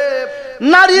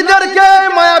নারীদেরকে,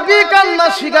 মায়াবী কান্না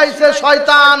শিখাইছে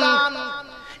শয়তান।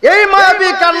 এই মায়াবী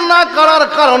কান্না করার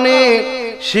কারণে,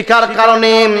 শিখার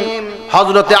কারণে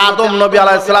হযরতে আদম নবী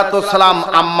আলাইহিস সালাতু ওয়াসসালাম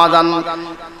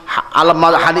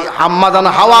আম্মাজান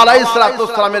হাওয়া আলাইহিস সালাতু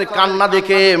ওয়াসসালামের কান্না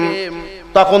দেখে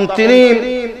তখন তিনি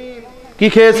কি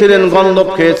খেয়েছিলেন? গন্ধব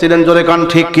খেয়েছিলেন। জোরে কান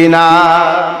ঠিক কিনা?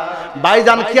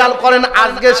 ভাইজান খেয়াল করেন,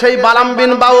 আজকে সেই বালাম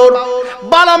বিন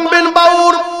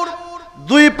বাউর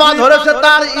 2 পা ধরেছে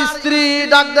তার স্ত্রী,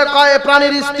 ডাক দে কয়,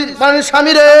 প্রাণীর স্ত্রী, প্রাণীর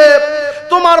স্বামী রে,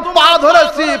 তোমার পা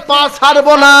ধরেছি, পা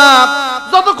ছাড়বো না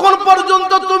যতক্ষণ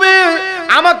পর্যন্ত তুমি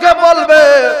আমাকে বলবে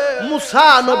মুসা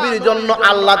নবীর জন্য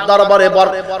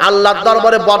আল্লাহর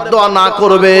দরবারে বদদোয়া না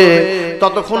করবে,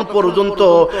 ততক্ষণ পর্যন্ত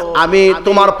আমি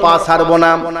তোমার পা ছাড়বো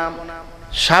না।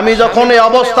 স্বামী যখন এই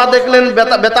অবস্থা দেখলেন,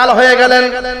 বেতাল হয়ে গেলেন,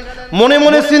 মনে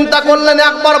মনে চিন্তা করলেন,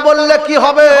 একবার বললে কি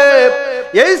হবে?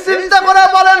 এই চিন্তা করে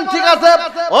বলেন, ঠিক আছে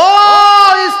ও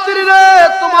স্ত্রী রে,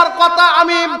 তোমার কথা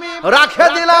আমি রাখে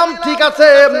দিলাম, ঠিক আছে,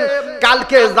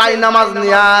 কালকে যাই নামাজ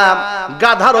নিয়া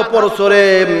গাধার উপর চড়ে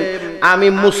আমি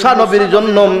মুসা নবীর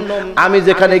জন্য, আমি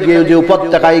যেখানে গিয়ে যে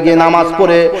উপত্যকায় গিয়ে নামাজ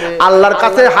পড়ে আল্লাহর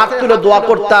কাছে হাত তুলে দোয়া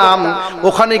করতাম,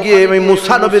 ওখানে গিয়ে আমি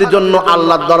মুসা নবীর জন্য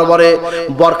আল্লাহর দরবারে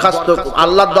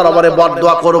আল্লাহর দরবারে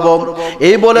বদদোয়া করব।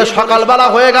 এই বলে সকালবেলা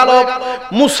হয়ে গেল,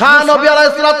 মুসা নবী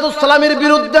আলাইহিস সালামের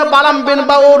বিরুদ্ধে বালাম বিন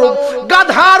বাউর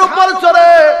গাধার উপর চড়ে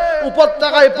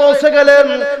উপত্যকায় পৌঁছে গেলেন,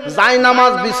 যাই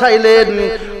নামাজ বিছাইলেন,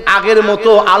 আগের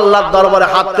মতো আল্লাহর দরবারে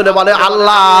হাত তুলে বলে,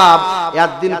 আল্লাহ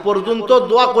একদিন পর্যন্ত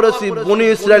দোয়া করেছি বনি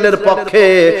ইসরাইলের পক্ষে,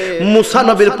 মুসা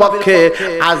নবীর পক্ষে,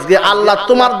 আজকে আল্লাহ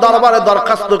তোমার দরবারে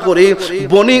দরখাস্ত করি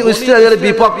বনি ইসরাইলের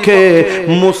বিপক্ষে,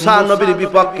 মুসা নবীর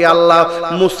বিপক্ষে, আল্লাহ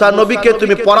মুসা নবীকে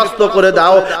তুমি পরাস্ত করে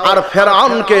দাও আর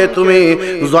ফেরাউনকে তুমি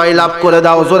জয়লাভ করে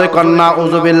দাও। জোরে কন্না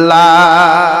উযুবিল্লাহ।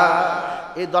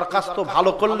 এই দরখাস্ত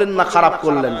ভালো করলেন না খারাপ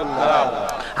করলেন?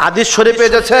 হাদিস শরীফে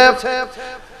এসেছে,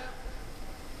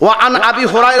 ওয়া আন আবি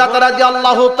হুরায়রা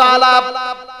রাদিয়াল্লাহু তাআলা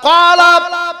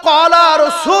ক্বালা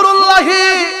রাসূলুল্লাহি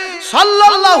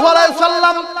সাল্লাল্লাহু আলাইহি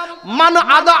সাল্লাম মান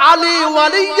আদা আলী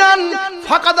ওয়ালিয়ান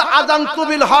ফাকাদ আযানতু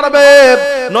বিল হারবে।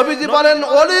 নবীজি বলেন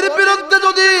ওলির বিরুদ্ধে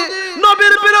যদি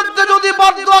নবীর বিরুদ্ধে যদি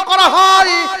বদদুয়া করা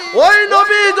হয়, ওই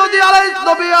নবী যদি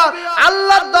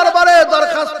আল্লাহর দরবারে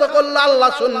দরখাস্ত করলে আল্লাহ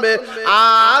শুনবে।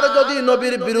 আর যদি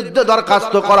নবীর বিরুদ্ধে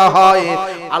দরখাস্ত করা হয়,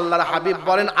 আল্লাহর হাবিব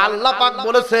বলেন আল্লাহ পাক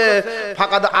বলেছে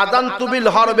ফাকাদ আযানতু বিল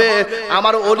হারবে,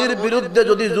 আমার ওলির বিরুদ্ধে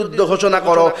যদি যুদ্ধ ঘোষণা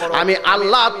করো, আমি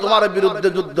আল্লাহ তোমার বিরুদ্ধে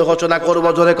যুদ্ধ ঘোষণা করব।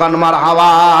 জোরে কান মারহাবা।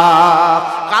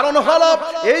 কারণ হলো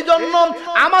এই জন্য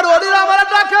আমার ওলিরা আমারে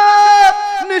ডাকে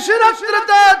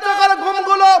নিশিরাত্রিতে চোখের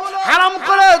ঘুমগুলো হারাম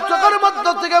করে চোখের মধ্য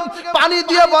থেকে পানি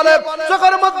দিয়ে বলে,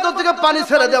 চোখের মধ্য থেকে পানি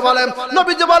ছেড়ে দিয়ে বলে।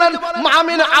 নবীজি বলেন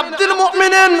মামিন আব্দুল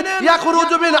মুমিনিন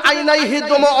ইয়াখরুজু মিন আইনাইহি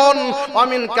দুমউন ওয়া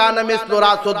মিন কানা মিসলু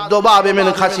রাসুদ দুবাবি মিন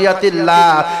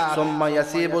খাশিয়াতিল্লাহ সুম্মা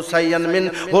ইয়াসিবু সাইয়ান মিন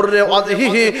হুররি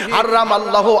ওয়াজহিহি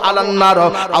হারামাল্লাহু আলান নার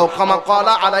আও কামা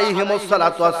ক্বালা আলাইহিমুস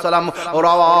সালাতু ওয়াস সালাম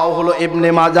রাওয়াহুল ইবনে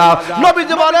মাজাহ।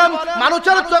 নবীজি বলেন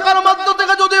মানুষের চোখের মধ্য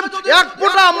থেকে যদি এক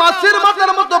ফোঁটা মাছির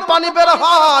মাথার মতো পানি বের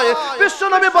হয়,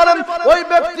 বিশ্বনবী বলেন ওই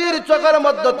ব্যক্তির চোখের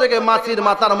মধ্য থেকে মাছির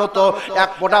মাথার মতো এক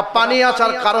ফোঁটা পানি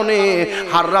আসার কারণে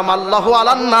হারামাল্লাহু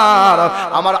আলান নার,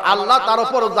 আমার আল্লাহ তার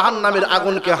উপর জাহান্নামের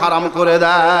আগুনকে হারাম করে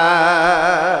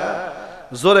দেয়।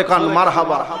 জোরে কান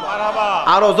মারহাবা,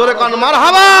 আরো জোরে কান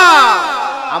মারহাবা।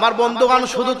 আমার বন্ধুগণ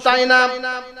শুধু তাই না,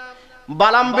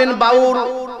 বালাম বিন বাউর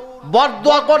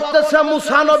বদদুয়া করতেছে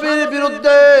মুসা নবীর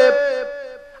বিরুদ্ধে।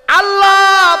 আল্লাহ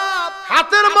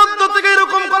হাতের মধ্য থেকে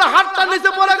এরকম করে হাতটা নিচে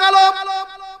পড়ে গেল।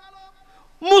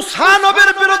 মুসা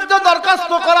নবীর বিরুদ্ধে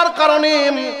দরখাস্ত করার কারণে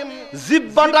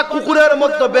জিহ্বাটা কুকুরের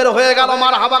মধ্যে বের হয়ে গেল।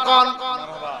 মারহাবা কোন,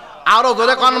 আরো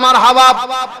জোরে কোন মারহাবা।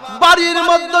 বাড়ির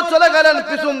মধ্যে চলে গেলেন,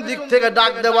 পিছন দিক থেকে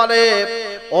ডাক দে বলে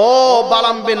ও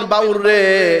বালাম বিন বাউর রে,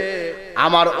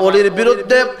 আমার ওলির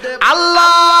বিরুদ্ধে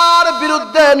আল্লাহর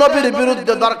বিরুদ্ধে নবীর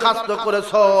বিরুদ্ধে দরখাস্ত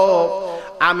করেছো,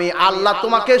 আমি আল্লাহ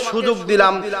তোমাকে সুযোগ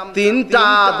দিলাম, 3টা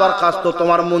দরখাস্ত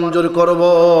তোমার মঞ্জুর করব।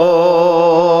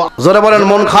 জোরে বলেন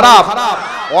মন খারাপ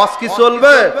ওয়াজ কি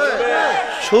চলবে?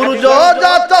 সূর্য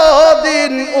যত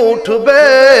দিন উঠবে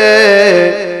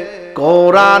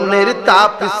কোরআনের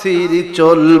তাফসীর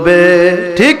চলবে।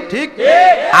 ঠিক ঠিক,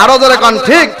 আরো জোরে কোন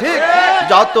ঠিক ঠিক।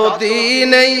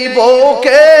 যতদিন এই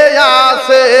বুকে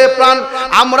আছে প্রাণ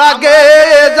আমরা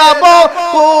গেয়ে যাব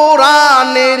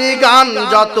কোরআনের গান।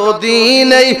 যতদিন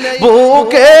এই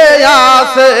বুকে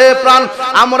আছে প্রাণ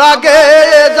আমরা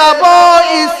গেয়ে যাব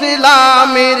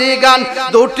ইসলামের গান।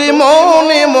 দুটি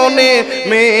মনে মনে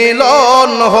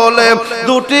মিলন হলে,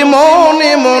 দুটি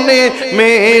মনে মনে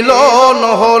মিলন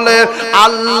হলে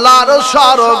আল্লাহর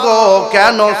স্বর্গ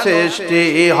কেন সৃষ্টি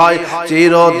হয়?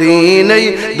 চিরদিন এই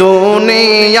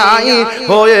দুনিয়ায়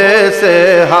হয়েছে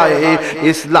হায়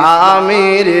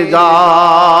ইসলামের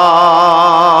জয়।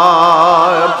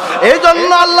 এই জন্য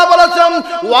আল্লাহ বলেছেন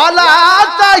ওয়ালা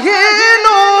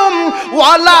তাহিনুম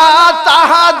ওয়ালা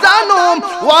তাহজানুম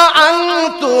ওয়া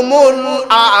আনতুমুল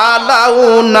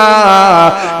আলাউনা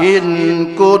ইন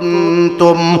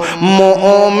কুনতুম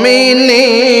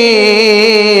মুমিনিন।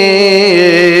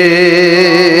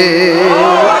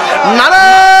 নারে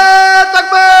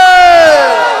তাকবীর।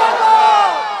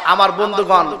 আমার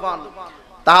বন্ধুগণ,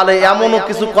 তাহলে এমনও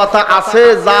কিছু কথা আছে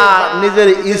যা নিজের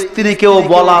স্ত্রীকেও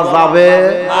বলা যাবে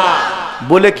না।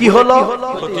 বলে কি হলো?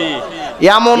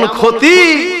 এমন ক্ষতি,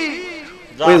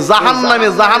 ওই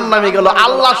জাহান্নামে গেল।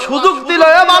 আল্লাহ সুযোগ দিল,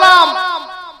 এ বালাম,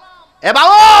 এ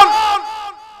বাউল,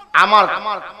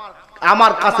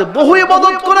 আমার কাছে বহু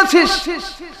ইবাদত করেছিস,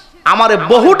 আমারে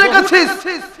বহু ডেকেছিস,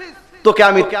 তোকে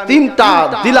আমি 3টা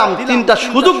দিলাম, 3টা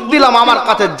সুযোগ দিলাম, আমার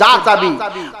কাছে যা চাবি।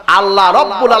 আল্লাহ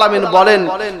রব্বুল আলামিন বলেন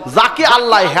যাকে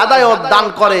আল্লাহ হেদায়েত দান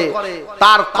করে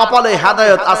তার কপালে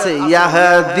হেদায়েত আছে।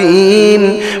 ইয়াহদিন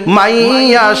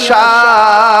মাইয়াশাউ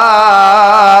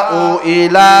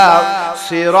ইলা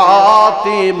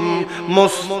সিরাতিম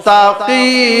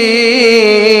মুস্তাকিম।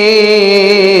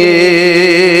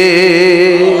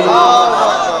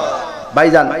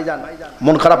 ভাইজান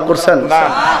মন খারাপ করছেন?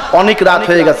 অনেক রাত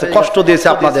হয়ে গেছে, কষ্ট দিয়েছে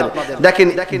আপনাদের। দেখেন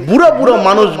বুড়ো বুড়ো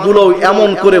মানুষগুলো এমন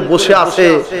করে বসে আছে,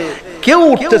 কেউ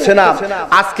উঠতেছে না।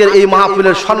 আজকের এই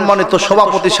মাহফিলের সম্মানিত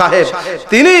সভাপতি সাহেব,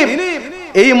 তিনি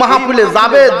এই মাহফিলে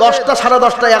যাবে 10টা,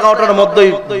 10:30, 11টার মধ্যেই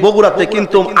বগুড়াতে,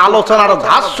 কিন্তু আলোচনার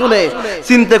ধাস শুনে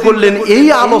চিন্তা করলেন এই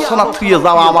আলোচনা থুয়ে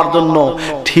যাওয়া আমার জন্য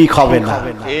ঠিক হবে না।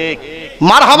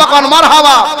 মারহাবা কান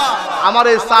মারহাবা। আমার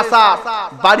এই চাচা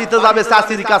বাড়িতে যাবে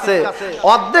চাচির কাছে,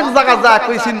 অর্ধেক জায়গা যায়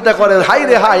কই চিন্তা করে হাই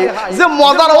রে হাই, যে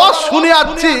মজার ওয়াজ শুনে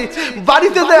আসছি,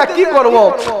 বাড়িতে যায় কি করব?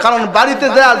 কারণ বাড়িতে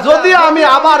যায় যদি আমি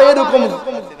আবার এরকম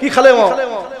কি খালে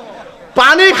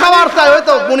পানি খাওয়ার চাই,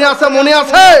 হয়তো মনে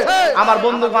আছে আমার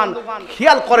বন্ধুগণ।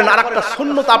 খেয়াল করেন আরেকটা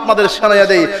সুন্নত আপনাদের শোনাইয়া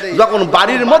দেই, যখন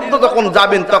বাড়ির মধ্যে যখন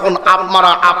যাবেন তখন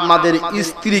আপনারা আপনাদের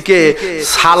স্ত্রীকে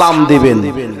সালাম দিবেন।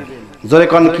 জোরে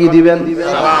কোন কি দিবেন?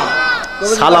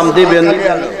 সালাম দিবেন।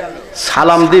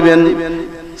 সালাম দিবেন।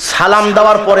 সালাম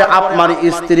দেওয়ার পরে আপনার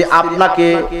স্ত্রী আপনাকে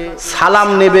সালাম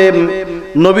নেবে।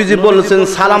 নবীজি বলেছেন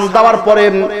সালাম দেওয়ার পরে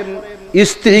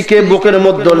স্ত্রীকে বুকের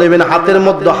মধ্যে নেবেন, হাতের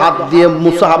মধ্যে হাত দিয়ে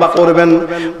মুসাহাবা করবেন,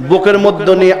 বুকের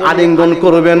মধ্যে নিয়ে আলিঙ্গন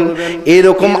করবেন।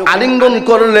 এরকম আলিঙ্গন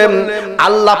করলে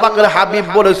আল্লাহ পাকের হাবিব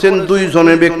বলেছেন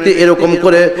দুইজনের ব্যক্তি এরকম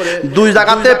করে দুই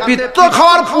জায়গাতে পিত্ত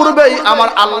খাওয়ার পূর্বেই আমার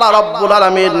আল্লাহ রাব্বুল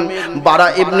আলামিন বারা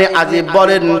ইবনে আজিব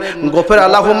বলেন গফির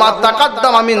আল্লাহু মা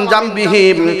তাকাদ্দামা মিন জামবিহি,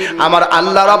 আমার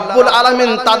আল্লাহ রাব্বুল আলামিন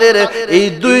তাদের এই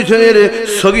দুইজনের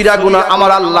সগীরা গুনাহ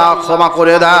আমার আল্লাহ ক্ষমা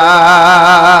করে দেয়।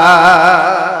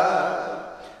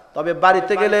 তবে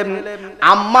বাড়িতে গেলে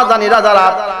আম্মা জানিরা যারা,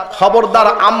 খবরদার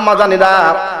আম্মা জানিরা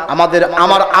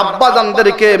আমার আব্বা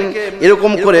জানদেরকে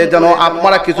এরকম করে যেন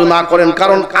আপনারা কিছু না করেন।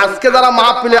 কারণ আজকে যারা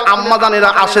মাহফিলে আম্মা জানিরা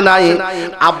আসে নাই,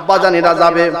 আব্বা জানিরা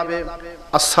যাবে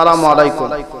আসসালামু আলাইকুম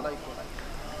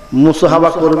মুসাহাবা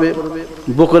করবে,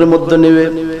 বুকের মধ্যে নেবে।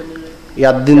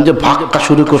 ইয়ার দিন যে ভাগটা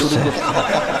শুরু করছে,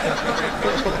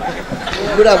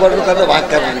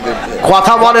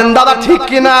 কথা বলেন দাদা ঠিক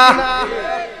কিনা?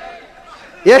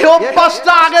 এই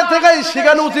অভ্যাসটা আগে থেকেই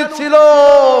শেখানো উচিত ছিল।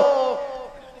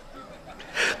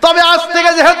 তবে আজ থেকে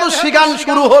যেহেতু শিখান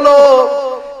শুরু হলো,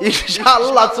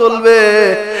 ইনশাআল্লাহ চলবে।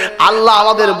 আল্লাহ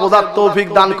আমাদের বোঝার তৌফিক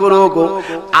দান করুক।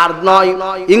 আর নয়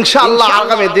ইনশাআল্লাহ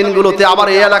আগামী দিনগুলোতে আবার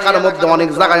এই এলাকার মধ্যে অনেক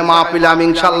জায়গায় মাহফিলে আমি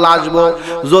ইনশাআল্লাহ আসবো।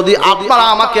 যদি আপনারা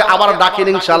আমাকে আবার ডাকেন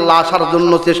ইনশাআল্লাহ আসার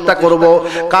জন্য চেষ্টা করব।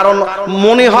 কারণ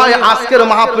মনে হয় আজকের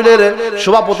মাহফিলের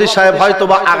সভাপতি সাহেব হয়তো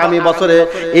বা আগামী বছরে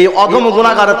এই অধম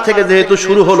গুনাহগারের থেকে যেহেতু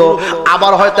শুরু হলো,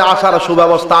 আবার হয়তো আসার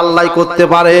সুব্যবস্থা আল্লাহ করতে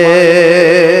পারে।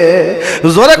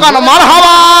 জোরে কান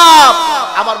মারহাবা।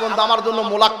 আমার বন্ধু আমার জন্য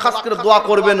মোলাক্কাস করে দোয়া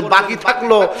করবেন। বাকি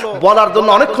থাকলো বলার জন্য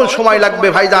অনেকক্ষণ সময় লাগবে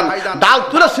ভাইজান। ডাল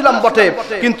তুলেছিলাম বটে,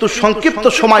 কিন্তু সংক্ষিপ্ত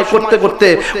সময় করতে করতে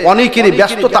অনেকেরই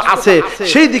ব্যস্ততা আছে,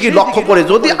 সেই দিকে লক্ষ্য করে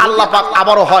যদি আল্লাহ পাক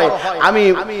আবারও হয়, আমি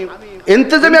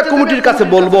ইন্তেজামিয়া কমিটির কাছে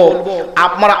বলবো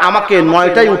আপনারা আমাকে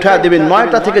 9টায় উঠা দেবেন।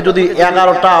 9টা থেকে যদি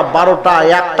 11টা 12টা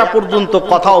 1টা পর্যন্ত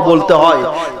কথাও বলতে হয়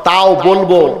তাও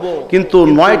বলবো, কিন্তু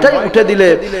 9টায় উঠে দিলে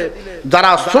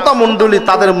যারা শ্রোতা মণ্ডলী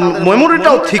তাদের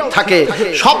মেমোরিটাও ঠিক থাকে,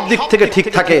 সব দিক থেকে ঠিক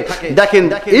থাকে। দেখেন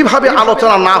এইভাবে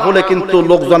আলোচনা না হলে কিন্তু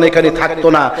লোকজন এখানে থাকতো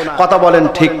না। কথা বলেন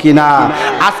ঠিক কিনা?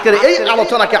 আজকের এই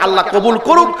আলোচনাকে আল্লাহ কবুল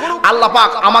করুক। আল্লাহ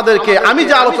পাক আমাদেরকে, আমি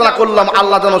যে আলোচনা করলাম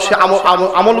আল্লাহ যেন সে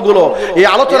আমলগুলো, এই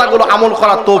আলোচনাগুলো আমল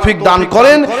করার তৌফিক দান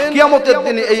করেন। কিয়ামতের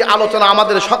দিনে এই আলোচনা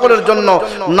আমাদের সকলের জন্য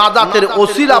নাজাতের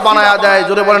ওসিলা বানায়া দেয়।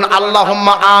 জোরে বলেন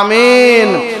আল্লাহুম্মা আমিন।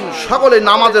 সকলে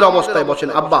নামাজের অবস্থায় বসেন,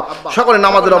 আব্বা সকলে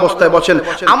নামাজের অবস্থায় বসেন।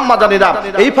 আম্মা জানিরা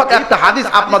এই ফাঁকে একটা হাদিস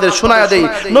আপনাদের শোনায়া দেই।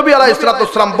 নবী আলাইহিস সালাতু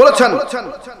ওয়াস সালাম বলেছেন,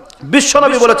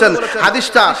 বিশ্বনবী বলেছেন,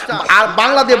 হাদিসটা আর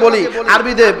বাংলা দিয়ে বলি,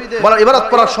 আরবি দিয়ে বলার ইবারত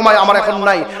করার সময় আমার এখন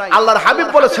নাই। আল্লাহর হাবিব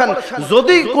বলেছেন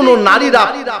যদি কোনো নারীরা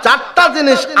 4টা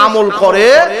জিনিস আমল করে,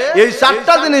 এই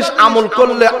 4টা জিনিস আমল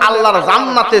করলে আল্লাহর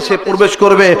জান্নাতে সে প্রবেশ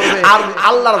করবে। আর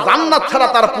আল্লাহর জান্নাত ছাড়া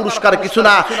তার পুরস্কার কিছু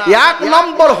না। 1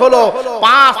 নম্বর হলো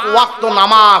 5 ওয়াক্ত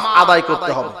নামাজ আদায়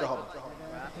করতে হবে।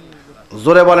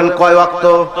 জোরে বলেন কয় ওয়াক্ত?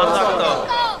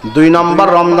 2 নম্বর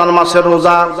রমজান মাসের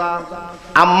রোজা।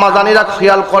 আম্মা জানিরা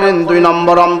খেয়াল করেন 2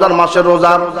 নম্বর রমজান মাসের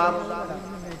রোজা।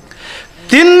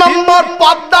 3 নম্বর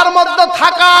পর্দার মধ্যে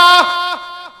থাকা।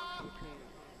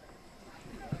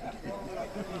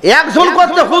 একজন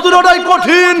করতে হুজুর ওটাই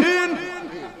কঠিন।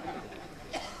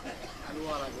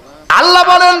 আল্লাহ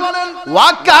বলেন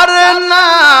ওয়াকারনা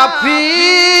ফি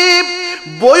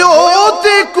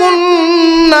বুয়ুতিকুন্না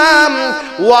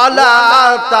ওয়ালা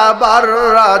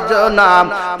তাবাররাজনা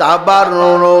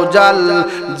তাবাররুজাল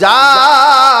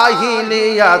জাহিলিয়াতিল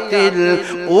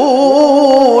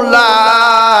উলা।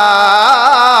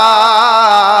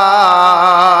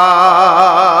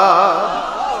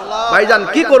 ভাইজান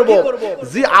কি করব?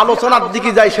 যে আলোচনার দিকে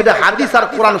যাই সেটা হাদিস আর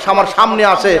কোরআন আমার সামনে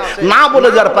আসে, না বলে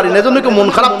যার পারি না। এজন্য কি মন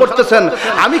খারাপ করতেছেন?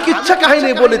 আমি কিচ্ছা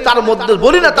কাহিনী বলি, তার মধ্যে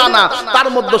বলি না তা না, তার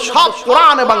মধ্যে সব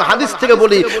কোরআন এবং হাদিস থেকে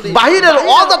বলি। বাহিরের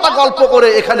অযথা গল্প করে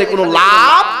এখানে কোনো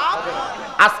লাভ।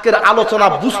 আজকের আলোচনা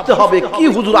বুঝতে হবে কি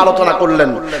হুজুর আলোচনা করলেন।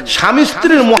 স্বামী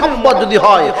স্ত্রীর মহব্বত যদি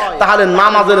হয় তাহলে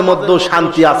নামাজের মধ্যেও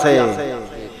শান্তি আছে।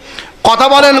 কথা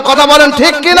বলেন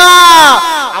ঠিক কিনা?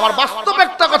 আমার বাস্তব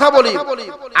একটা কথা বলি,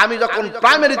 আমি যখন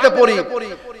প্রাইমারিতে পড়ি,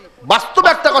 বাস্তব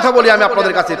একটা কথা বলি আমি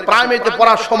আপনাদের কাছে। প্রাইমারিতে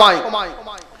পড়ার সময়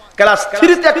ক্লাস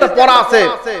 3তে একটা পড়া আছে,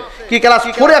 কি ক্লাস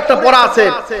 4-এ একটা পড়া আছে,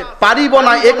 পারিব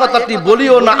না এ কথাটি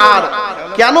বলিও না আর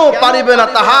কেন পারিবে না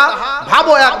তাহা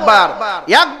ভাবো একবার,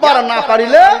 একবার না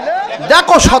পারিলে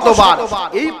দেখো শতবার।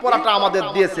 এই পড়াটা আমাদের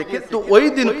দিয়েছে, কিন্তু ওই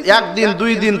দিন একদিন,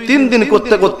 2 দিন, 3 দিন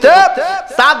করতে করতে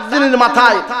 7 দিনের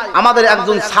মাথায় আমাদের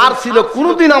একজন স্যার ছিল,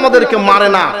 কোনোদিন আমাদেরকে মারে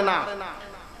না,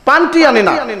 পান্টি আনে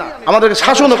না, আমাদেরকে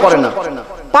শাসনও করে না,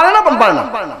 পারে না।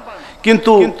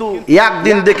 কিন্তু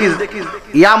একদিন দেখি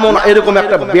এমন এরকম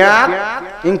একটা ব্যাট,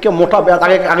 ইনকে মোটা ব্যাট,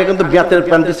 আগে কিন্তু ব্যাটের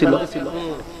প্যান্টি ছিল,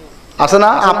 আছে না?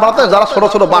 আপনারা তো যারা ছোট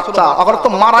ছোট বাচ্চা, ওরা তো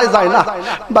মারাই যায় না,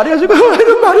 বাড়ি আসে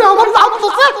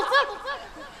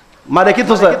মারে কি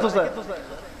থোসে,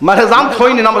 মারে জাম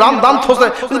থইনি না, জাম থোসে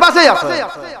বাঁচেই আছে।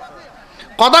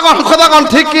 কথা কন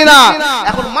ঠিক কি না?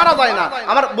 এখন মারা যায় না।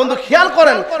 আমার বন্ধু খেয়াল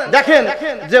করেন, দেখেন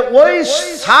যে ওই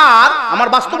স্যার, আমার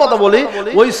বাস্তবতা বলি,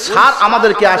 ওই স্যার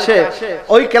আমাদেরকে আসে,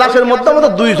 ওই ক্লাসের মধ্যে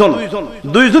আমাদের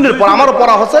 2 জনের পড়া, আমারও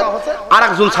পড়া হচ্ছে, আর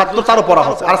একজন ছাত্র তারও পড়া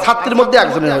হচ্ছে, আর ছাত্রীর মধ্যে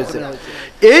একজনের হয়েছে।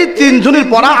 এই 3 জনের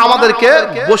পড়া আমাদেরকে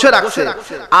বসে রাখছে,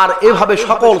 আর এভাবে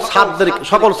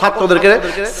সকল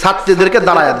ছাত্রীদেরকে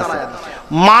দাঁড়ায় দিচ্ছে।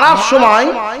 মারার সময়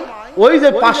ওই যে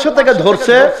 500 থেকে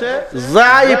ধরছে,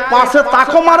 যাই পাশে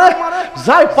তাকে মারে,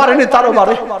 যাই পারেনি তারও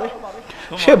মারে,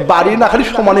 সে বাড়ি না খালি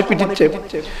সমানে পিটিচ্ছে।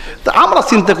 তা আমরা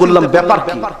চিন্তা করলাম ব্যাপার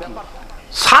কি,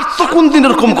 স্যার তো কোন দিন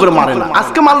এরকম করে মারে না,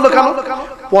 আজকে মারলো কেন?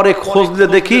 পরে খোঁজলে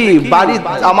দেখি বাড়ি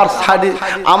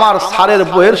আমার স্যারের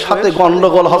বইয়ের সাথে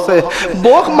গন্ডগোল হচ্ছে,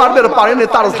 বউক মারবে পারেনি,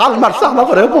 তার ঝাল মারছে আমার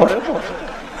ঘরে পড়ে।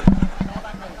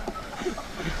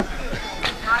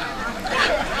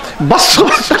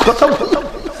 কথা বললাম,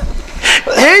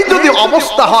 এই যদি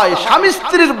অবস্থা হয়, স্বামী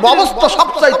স্ত্রীর অবস্থা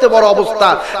সবচাইতে বড় অবস্থা,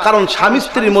 কারণ স্বামী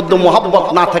স্ত্রীর মধ্যে মহব্বত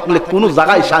না থাকলে কোনো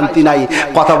জায়গায় শান্তি নাই।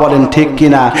 কথা বলেন ঠিক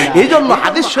কিনা? এই জন্য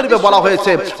হাদিস শরীফে বলা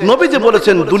হয়েছে, নবীজি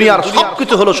বলেছেন দুনিয়ার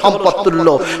সবকিছু হলো সম্পদ তুল্য,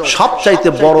 সবচাইতে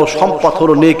বড় সম্পদ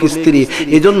হলো নেক স্ত্রী।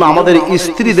 এই জন্য আমাদের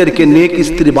স্ত্রীদেরকে নেক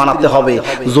স্ত্রী বানাতে হবে।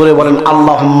 জোরে বলেন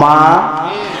আল্লাহুম্মা।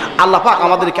 আল্লাহ পাক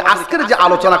আমাদেরকে আজকের যে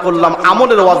আলোচনা করলাম,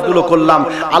 আমলের ওয়াজগুলো করলাম,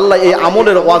 আল্লাহ এই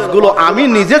আমলের ওয়াজগুলো আমি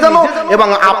নিজে যেন এবং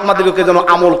আপনাদেরকে যেন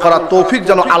আমল করার তৌফিক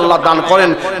যেন আল্লাহ দান করেন,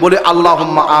 বলে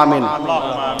আল্লাহুম্মা আমিন।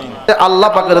 আল্লাহ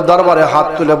পাকের দরবারে হাত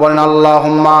তুলে বলেন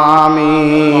আল্লাহুম্মা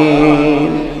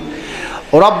আমিন।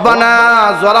 রব্বানা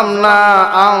যালামনা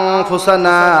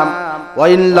আনফুসানা ওয়া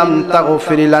ইন লাম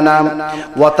তাগফির লানা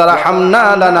ওয়া তারহামনা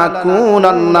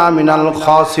লানাকুনান্না মিনাল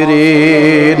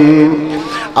খাসিরিন।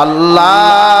 আল্লাহ,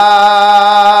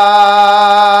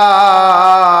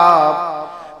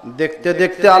 দেখতে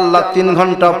দেখতে আল্লাহ 3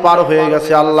 ঘন্টা পার হয়ে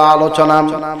গেছে আল্লাহ আলোচনা।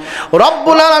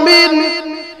 রব্বুল আলামিন,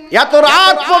 এত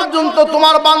রাত পর্যন্ত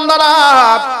তোমার বান্দারা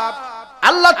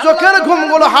আল্লাহ চোখের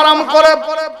ঘুমগুলো হারাম করে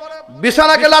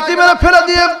বিছানাকে লাথি মেরে ফেলে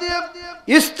দিয়ে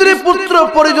স্ত্রী পুত্র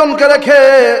পরিজনকে রেখে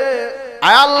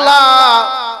আয় আল্লাহ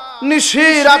নিশি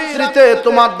রাত্রিতে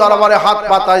তোমার দরবারে হাত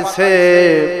পাতাইছে।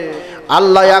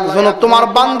 আল্লাহ, একজন তোমার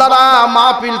বান্দারা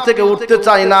মাহফিল থেকে উঠতে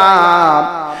চায় না।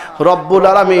 রব্বুল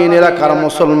আলামিন, এলাকার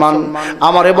মুসলমান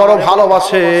আমারে বড়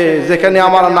ভালোবাসে, যেখানে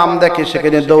আমার নাম দেখে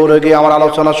সেখানে দৌড়ে গিয়ে আমার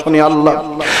আলোচনা শুনি। আল্লাহ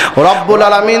রব্বুল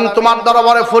আলামিন, তোমার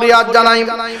দরবারে ফরিয়াদ জানাই।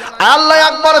 আল্লাহ,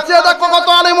 একবার চেয়ে দেখো কত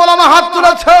আলিম ওলামা হাত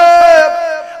তুলেছে।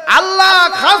 আল্লাহ,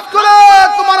 খাস করে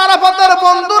তোমার আরাফাতের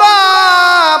বন্ধুরা,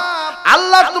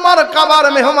 আল্লাহ তোমার কাবার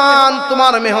মেহমান,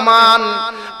 তোমার মেহমান,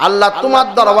 আল্লাহ তোমার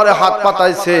দরবারে হাত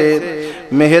পাতাইছে।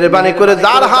 মেহেরবানি করে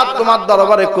যার হাত তোমার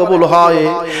দরবারে কবুল হয়,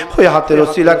 ওই হাতের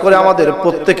ওসিলা করে আমাদের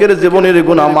প্রত্যেকের জীবনের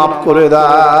গুনাহ মাফ করে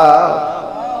দাও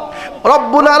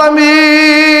রব্বুল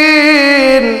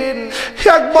আলামিন।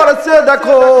 একবার চেয়ে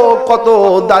দেখো কত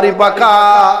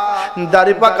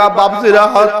দাড়ি পাকা বাবজিরা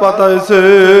হাত পাতাইছে।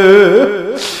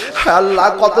 আল্লাহ,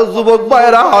 কত যুবক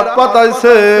ভাইরা হাত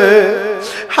পাতাইছে।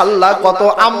 আল্লাহ, কত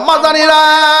আম্মা জানিরা,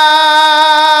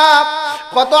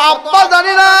 কত আব্বা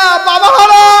জানিরা, বাবা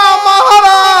হারা, মা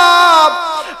হারা,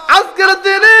 আজকের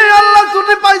দিনে আল্লাহ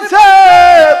ছুটি পাইছে।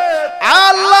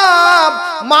 আল্লাহ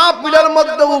মাহফিলের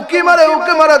মধ্যে উকি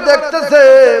মারে দেখতেছে,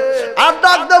 আর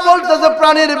ডাকতে বলতেছে,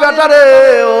 প্রাণীর বেটা রে,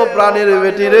 ও প্রাণীর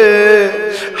বেটি রে,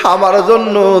 আমার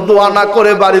জন্য দোয়া না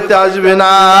করে বাড়িতে আসবে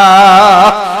না।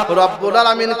 রব্বুল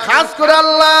আলামিন, খাস করে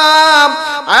আল্লাহ,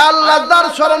 আল্লাহ যার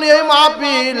স্মরণে এই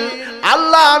মাহফিল,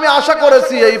 আল্লাহ আমি আশা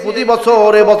করেছি এই প্রতি বছর,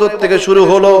 এবছর থেকে শুরু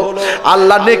হলো,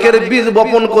 আল্লাহ নেকের বীজ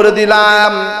বপন করে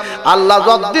দিলাম। আল্লাহ,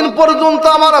 যতদিন পর্যন্ত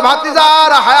আমার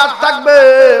ভাতিজার হায়াত থাকবে,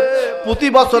 প্রতি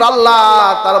বছর আল্লাহ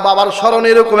তার বাবার স্মরণে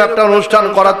এরকম একটা অনুষ্ঠান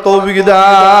করার তৌফিক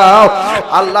দাও।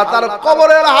 আল্লাহ, তার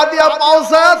কবরের হাদিয়া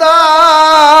পৌঁছে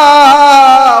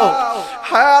দাও।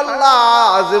 হ্যাঁ আল্লাহ,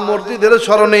 যে মসজিদের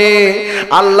স্মরণে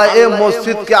আল্লাহ এই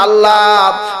মসজিদকে আল্লাহ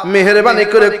মেহেরবানি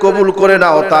করে কবুল করে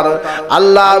নাও। তার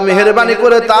আল্লাহ মেহেরবানি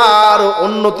করে তার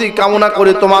উন্নতি কামনা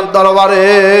করে তোমার দরবারে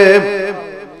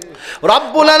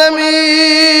রব্বুল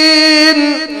আলামিন।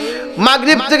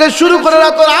 মাগরিব থেকে শুরু করে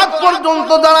রাত পর্যন্ত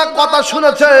যারা কথা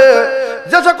শুনেছে,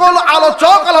 যে সকল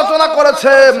আলোচক আলোচনা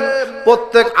করেছে,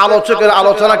 প্রত্যেক আলোচকের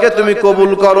আলোচনাকে তুমি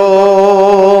কবুল করো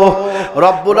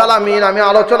রব্বুল আলামিন। আমি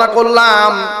আলোচনা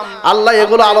করলাম, আল্লাহ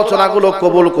এগুলো আলোচনাগুলো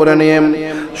কবুল করে নিয়ে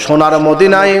সোনার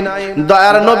মদিনায়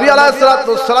দয়ার নবী আলাইহিস সালাতু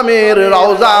ওয়াস সালামের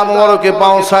রওজা মোবারকে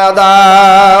পৌঁছায়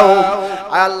দাও।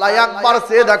 আল্লাহ একবার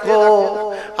সে দেখো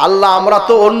আল্লাহ, আমরা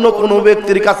তো অন্য কোনো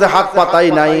ব্যক্তির কাছে হাত পাতাই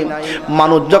নাই।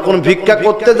 মানুষ যখন ভিক্ষা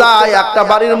করতে যায়, একটা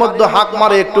বাড়ির মধ্যে হাত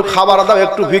মারে, একটু খাবার দাও,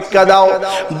 একটু ভিক্ষা দাও।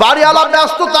 বাড়িওয়ালা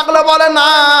ব্যস্ত থাকলে বলে না,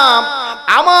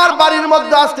 আমার বাড়ির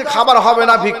মধ্যে আজকে খাবার হবে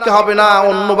না, ভিক্ষা হবে না,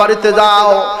 অন্য বাড়িতে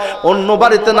যাও। অন্য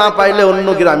বাড়িতে না পাইলে অন্য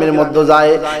গ্রামের মধ্যে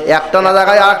যায়, একটা না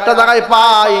জায়গায় আরেকটা জায়গায়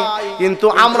পাই। কিন্তু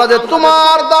আমরা যে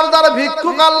তোমার দরজার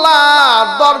ভিক্ষুক আল্লাহ,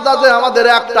 দরজা যে আমাদের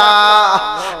একটা,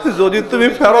 যদি তুমি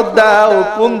ফেরত দাও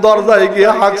কোন দরজায়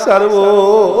গিয়ে হাক ছাড়বো?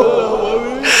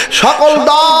 সকল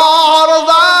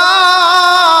দরজা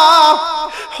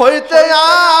হইতে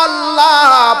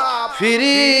আল্লাহ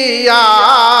ফিরিয়া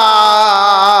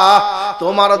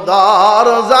তোমার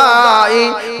দরজায়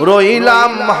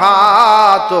রইলাম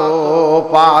হাত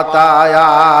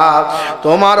পাতায়া,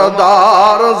 তোমার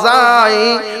দরজায়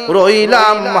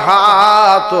রইলাম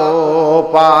হাত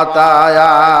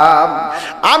পাতায়া।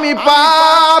 আমি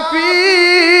পাপী,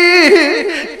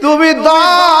 তুমি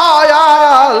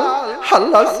দয়াল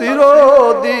আল্লাহ,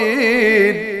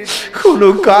 চিরদিন কোন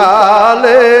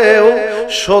কালেও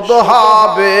শোধ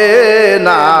হবে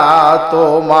না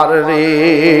তোমার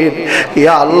ঋণ।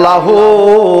 ইয়া আল্লাহ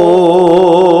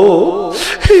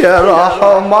ইয়া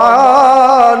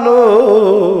রহমান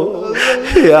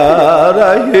ইয়া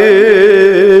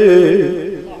রহিম,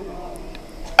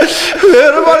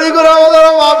 মেহরবানি করে আমাদের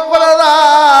মাফ করে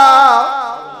দাও,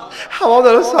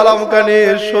 আমাদের সালাম কানি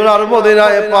সোনার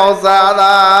মদিনায় পৌঁছা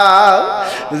দাও।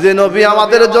 যে নবী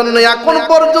আমাদের জন্য এখন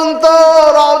পর্যন্ত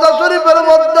রওজা শরীফের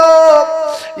মধ্যে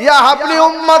ইয়া হাবলি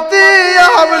উম্মতি ইয়া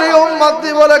হাবলি উম্মতি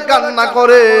বলে কান্না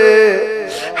করে,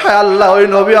 হে আল্লাহ ওই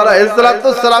নবী আলাইহিস সালাতু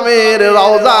ওয়াস সালামের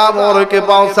রওজা মোবারকে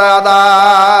পৌঁছা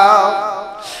দাও।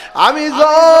 আমি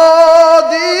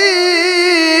যদি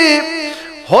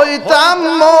হইতাম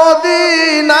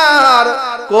মদিনার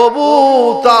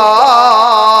কবুতর,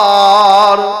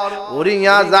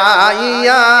 উড়িয়া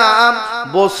যাইয়া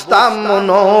বসতাম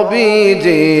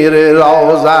নবীজির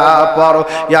রওজা পর।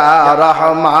 ইয়া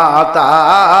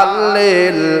রাহমাতাল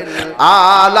লিল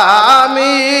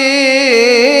আলামিন,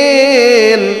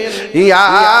 ইয়া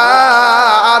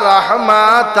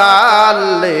রাহমাতাল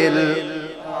লিল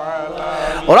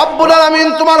রব্বুল আলামিন,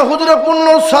 তোমার হুজুরে পূর্ণ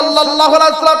সাল্লাল্লাহু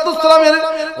আলাইহি ওয়াসাল্লামের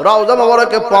রওজা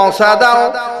মোবারকে পৌঁছা দাও।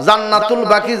 জান্নাতুল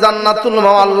বাকি, জান্নাতুল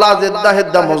মাওয়াল্লা, জিদ্দা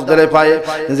হিদ্দা মুজদালিফায়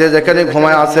যে যেখানে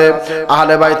ঘুমায় আছে,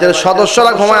 আহলে বাইতের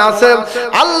সদস্যরা ঘুমায় আছে,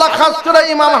 আল্লাহ খাস করে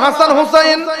ইমাম হাসান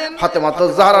হুসাইন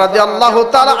ফাতেমাতুজ জাহরা রাদিয়াল্লাহু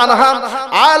তাআলা আনহা,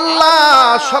 আল্লাহ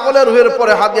সকলের রূহের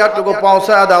পরে হাদিয়াটুকু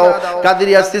পৌঁছা দাও।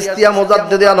 কাদেরিয়া, সিস্তিয়া,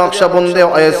 মুজাদ্দিদিয়া, নকশবন্দিয়া,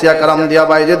 ওয়াইসিয়া, কারামদিয়া,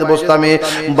 বাইজিদ বুস্তামি,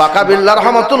 বাকাবিল্লাহ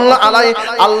রাহমাতুল্লাহ আলাইহি,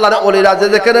 আল্লাহর ওলিরা যে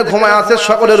যেখানে ঘুমায় আছে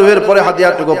সকলের রূহের পরে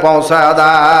হাদিয়াটুকু পৌঁছা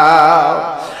দাও।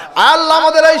 আল্লাহ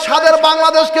আমাদের এই স্বাদের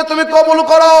বাংলাদেশকে তুমি কবুল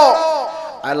করো।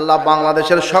 আল্লাহ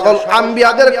বাংলাদেশের সকল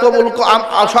আম্বিয়াদের কবুল,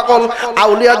 সকল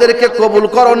আউলিয়াদেরকে কবুল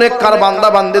করো, নেককার বান্দা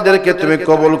বান্দীদেরকে তুমি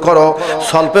কবুল করো,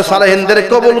 সলফে সালেহিনদের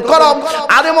কবুল করো,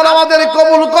 আলিম ওলামাদের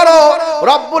কবুল করো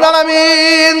রব্বুল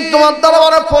আলামিন। তোমার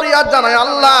দরবারে ফরিয়াদ জানাই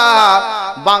আল্লাহ,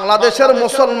 বাংলাদেশের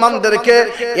মুসলমানদেরকে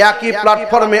একই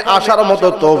প্ল্যাটফর্মে আসার মতো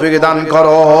তৌফিক দান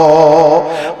করো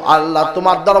আল্লাহ।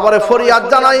 তোমার দরবারে ফরিয়াদ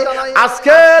জানাই,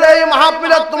 আজকের এই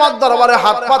মাহফিলে তোমার দরবারে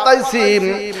হাত পাতাইছি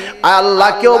আল্লাহ,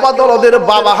 কেউ বা দরদের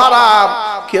বাবা হারা,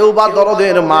 কেউ বা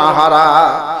দরদের মা হারা,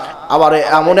 আবার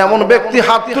এমন এমন ব্যক্তি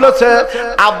হাত তুলেছে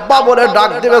আব্বা বলে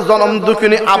ডাক দিবে জনম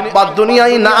দুঃখিনী আব্বা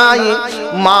দুনিয়ায় নাই,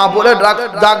 মা বলে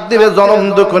ডাক দিবে জনম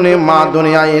দুঃখিনী মা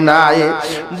দুনিয়ায় নাই।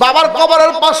 বাবার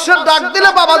কবরের পাশে ডাক দিলে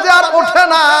বাবা যে আর ওঠে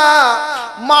না,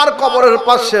 মার কবরের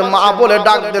পাশে মা বলে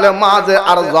ডাক দিলে মা যে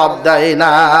আর জবাব দেয়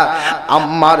না।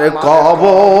 আমার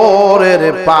কবরের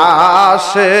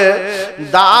পাশে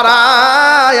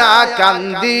দাঁড়ায়া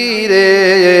কান্দিরে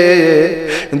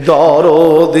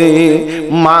দরদি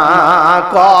মা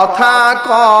কথা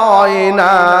কয়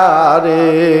না রে,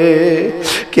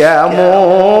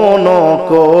 কেমন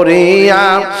করিয়া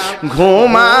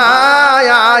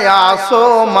ঘুমায়া আসো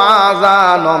মা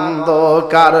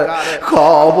জানন্দকার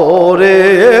কবরে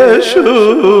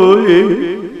শুই।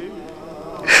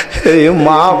 এই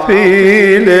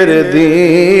মাহফিলের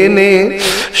দিনে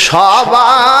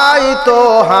সবাই তো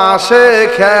হাসে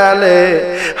খেলে,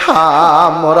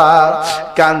 আমরা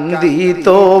কান্দি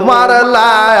তোমার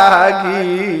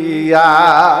লাগিয়া।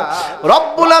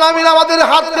 রব্বুল আলামিন আমাদের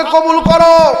হাতকে কবুল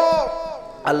করো।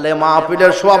 আল্লাহ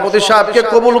মাহফিলের সভাপতি সাহেবকে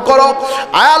কবুল করো,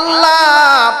 আয় আল্লাহ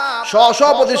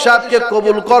সভাপতি সাহেবকে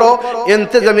কবুল করো,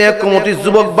 ইন্তেজামিয়া কমিটির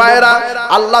যুবক ভাইরা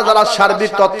আল্লাহ যারা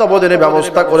সার্বিক তত্ত্বাবধানের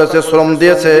ব্যবস্থা করেছে, শ্রম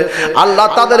দিয়েছে, আল্লাহ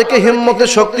তাদেরকে হিম্মতে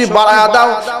শক্তি বাড়ায়া দাও,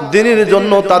 দ্বীনের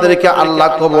জন্য তাদেরকে আল্লাহ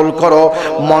কবুল করো।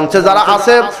 মঞ্চে যারা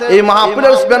আছে, এই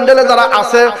মাহফিলের প্যান্ডেলে যারা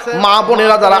আছে, মা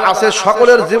বোনেরা যারা আছে,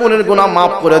 সকলের জীবনের গুনাহ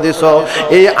মাফ করে দিছো,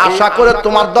 এই আশা করে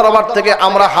তোমার দরবার থেকে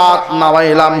আমরা হাত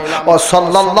নামাইলাম। ও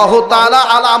সাল্লাল্লাহু তাআলা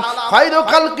আলা খায়রু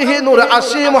খালকিহি নূর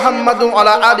আশি মুহাম্মাদু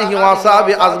আলা আলিহি ওয়া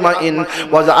সাহবি আজমাইন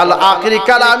ওয়াজআল আখিরি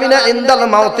কালামিনা ইনদাল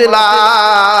মাউতি লা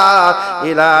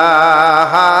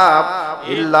ইলাহা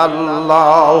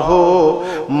ইল্লাল্লাহু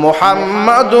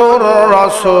মুহাম্মাদুর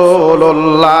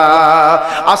রাসূলুল্লাহ।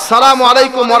 আসসালামু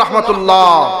আলাইকুম ওয়া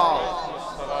রাহমাতুল্লাহ।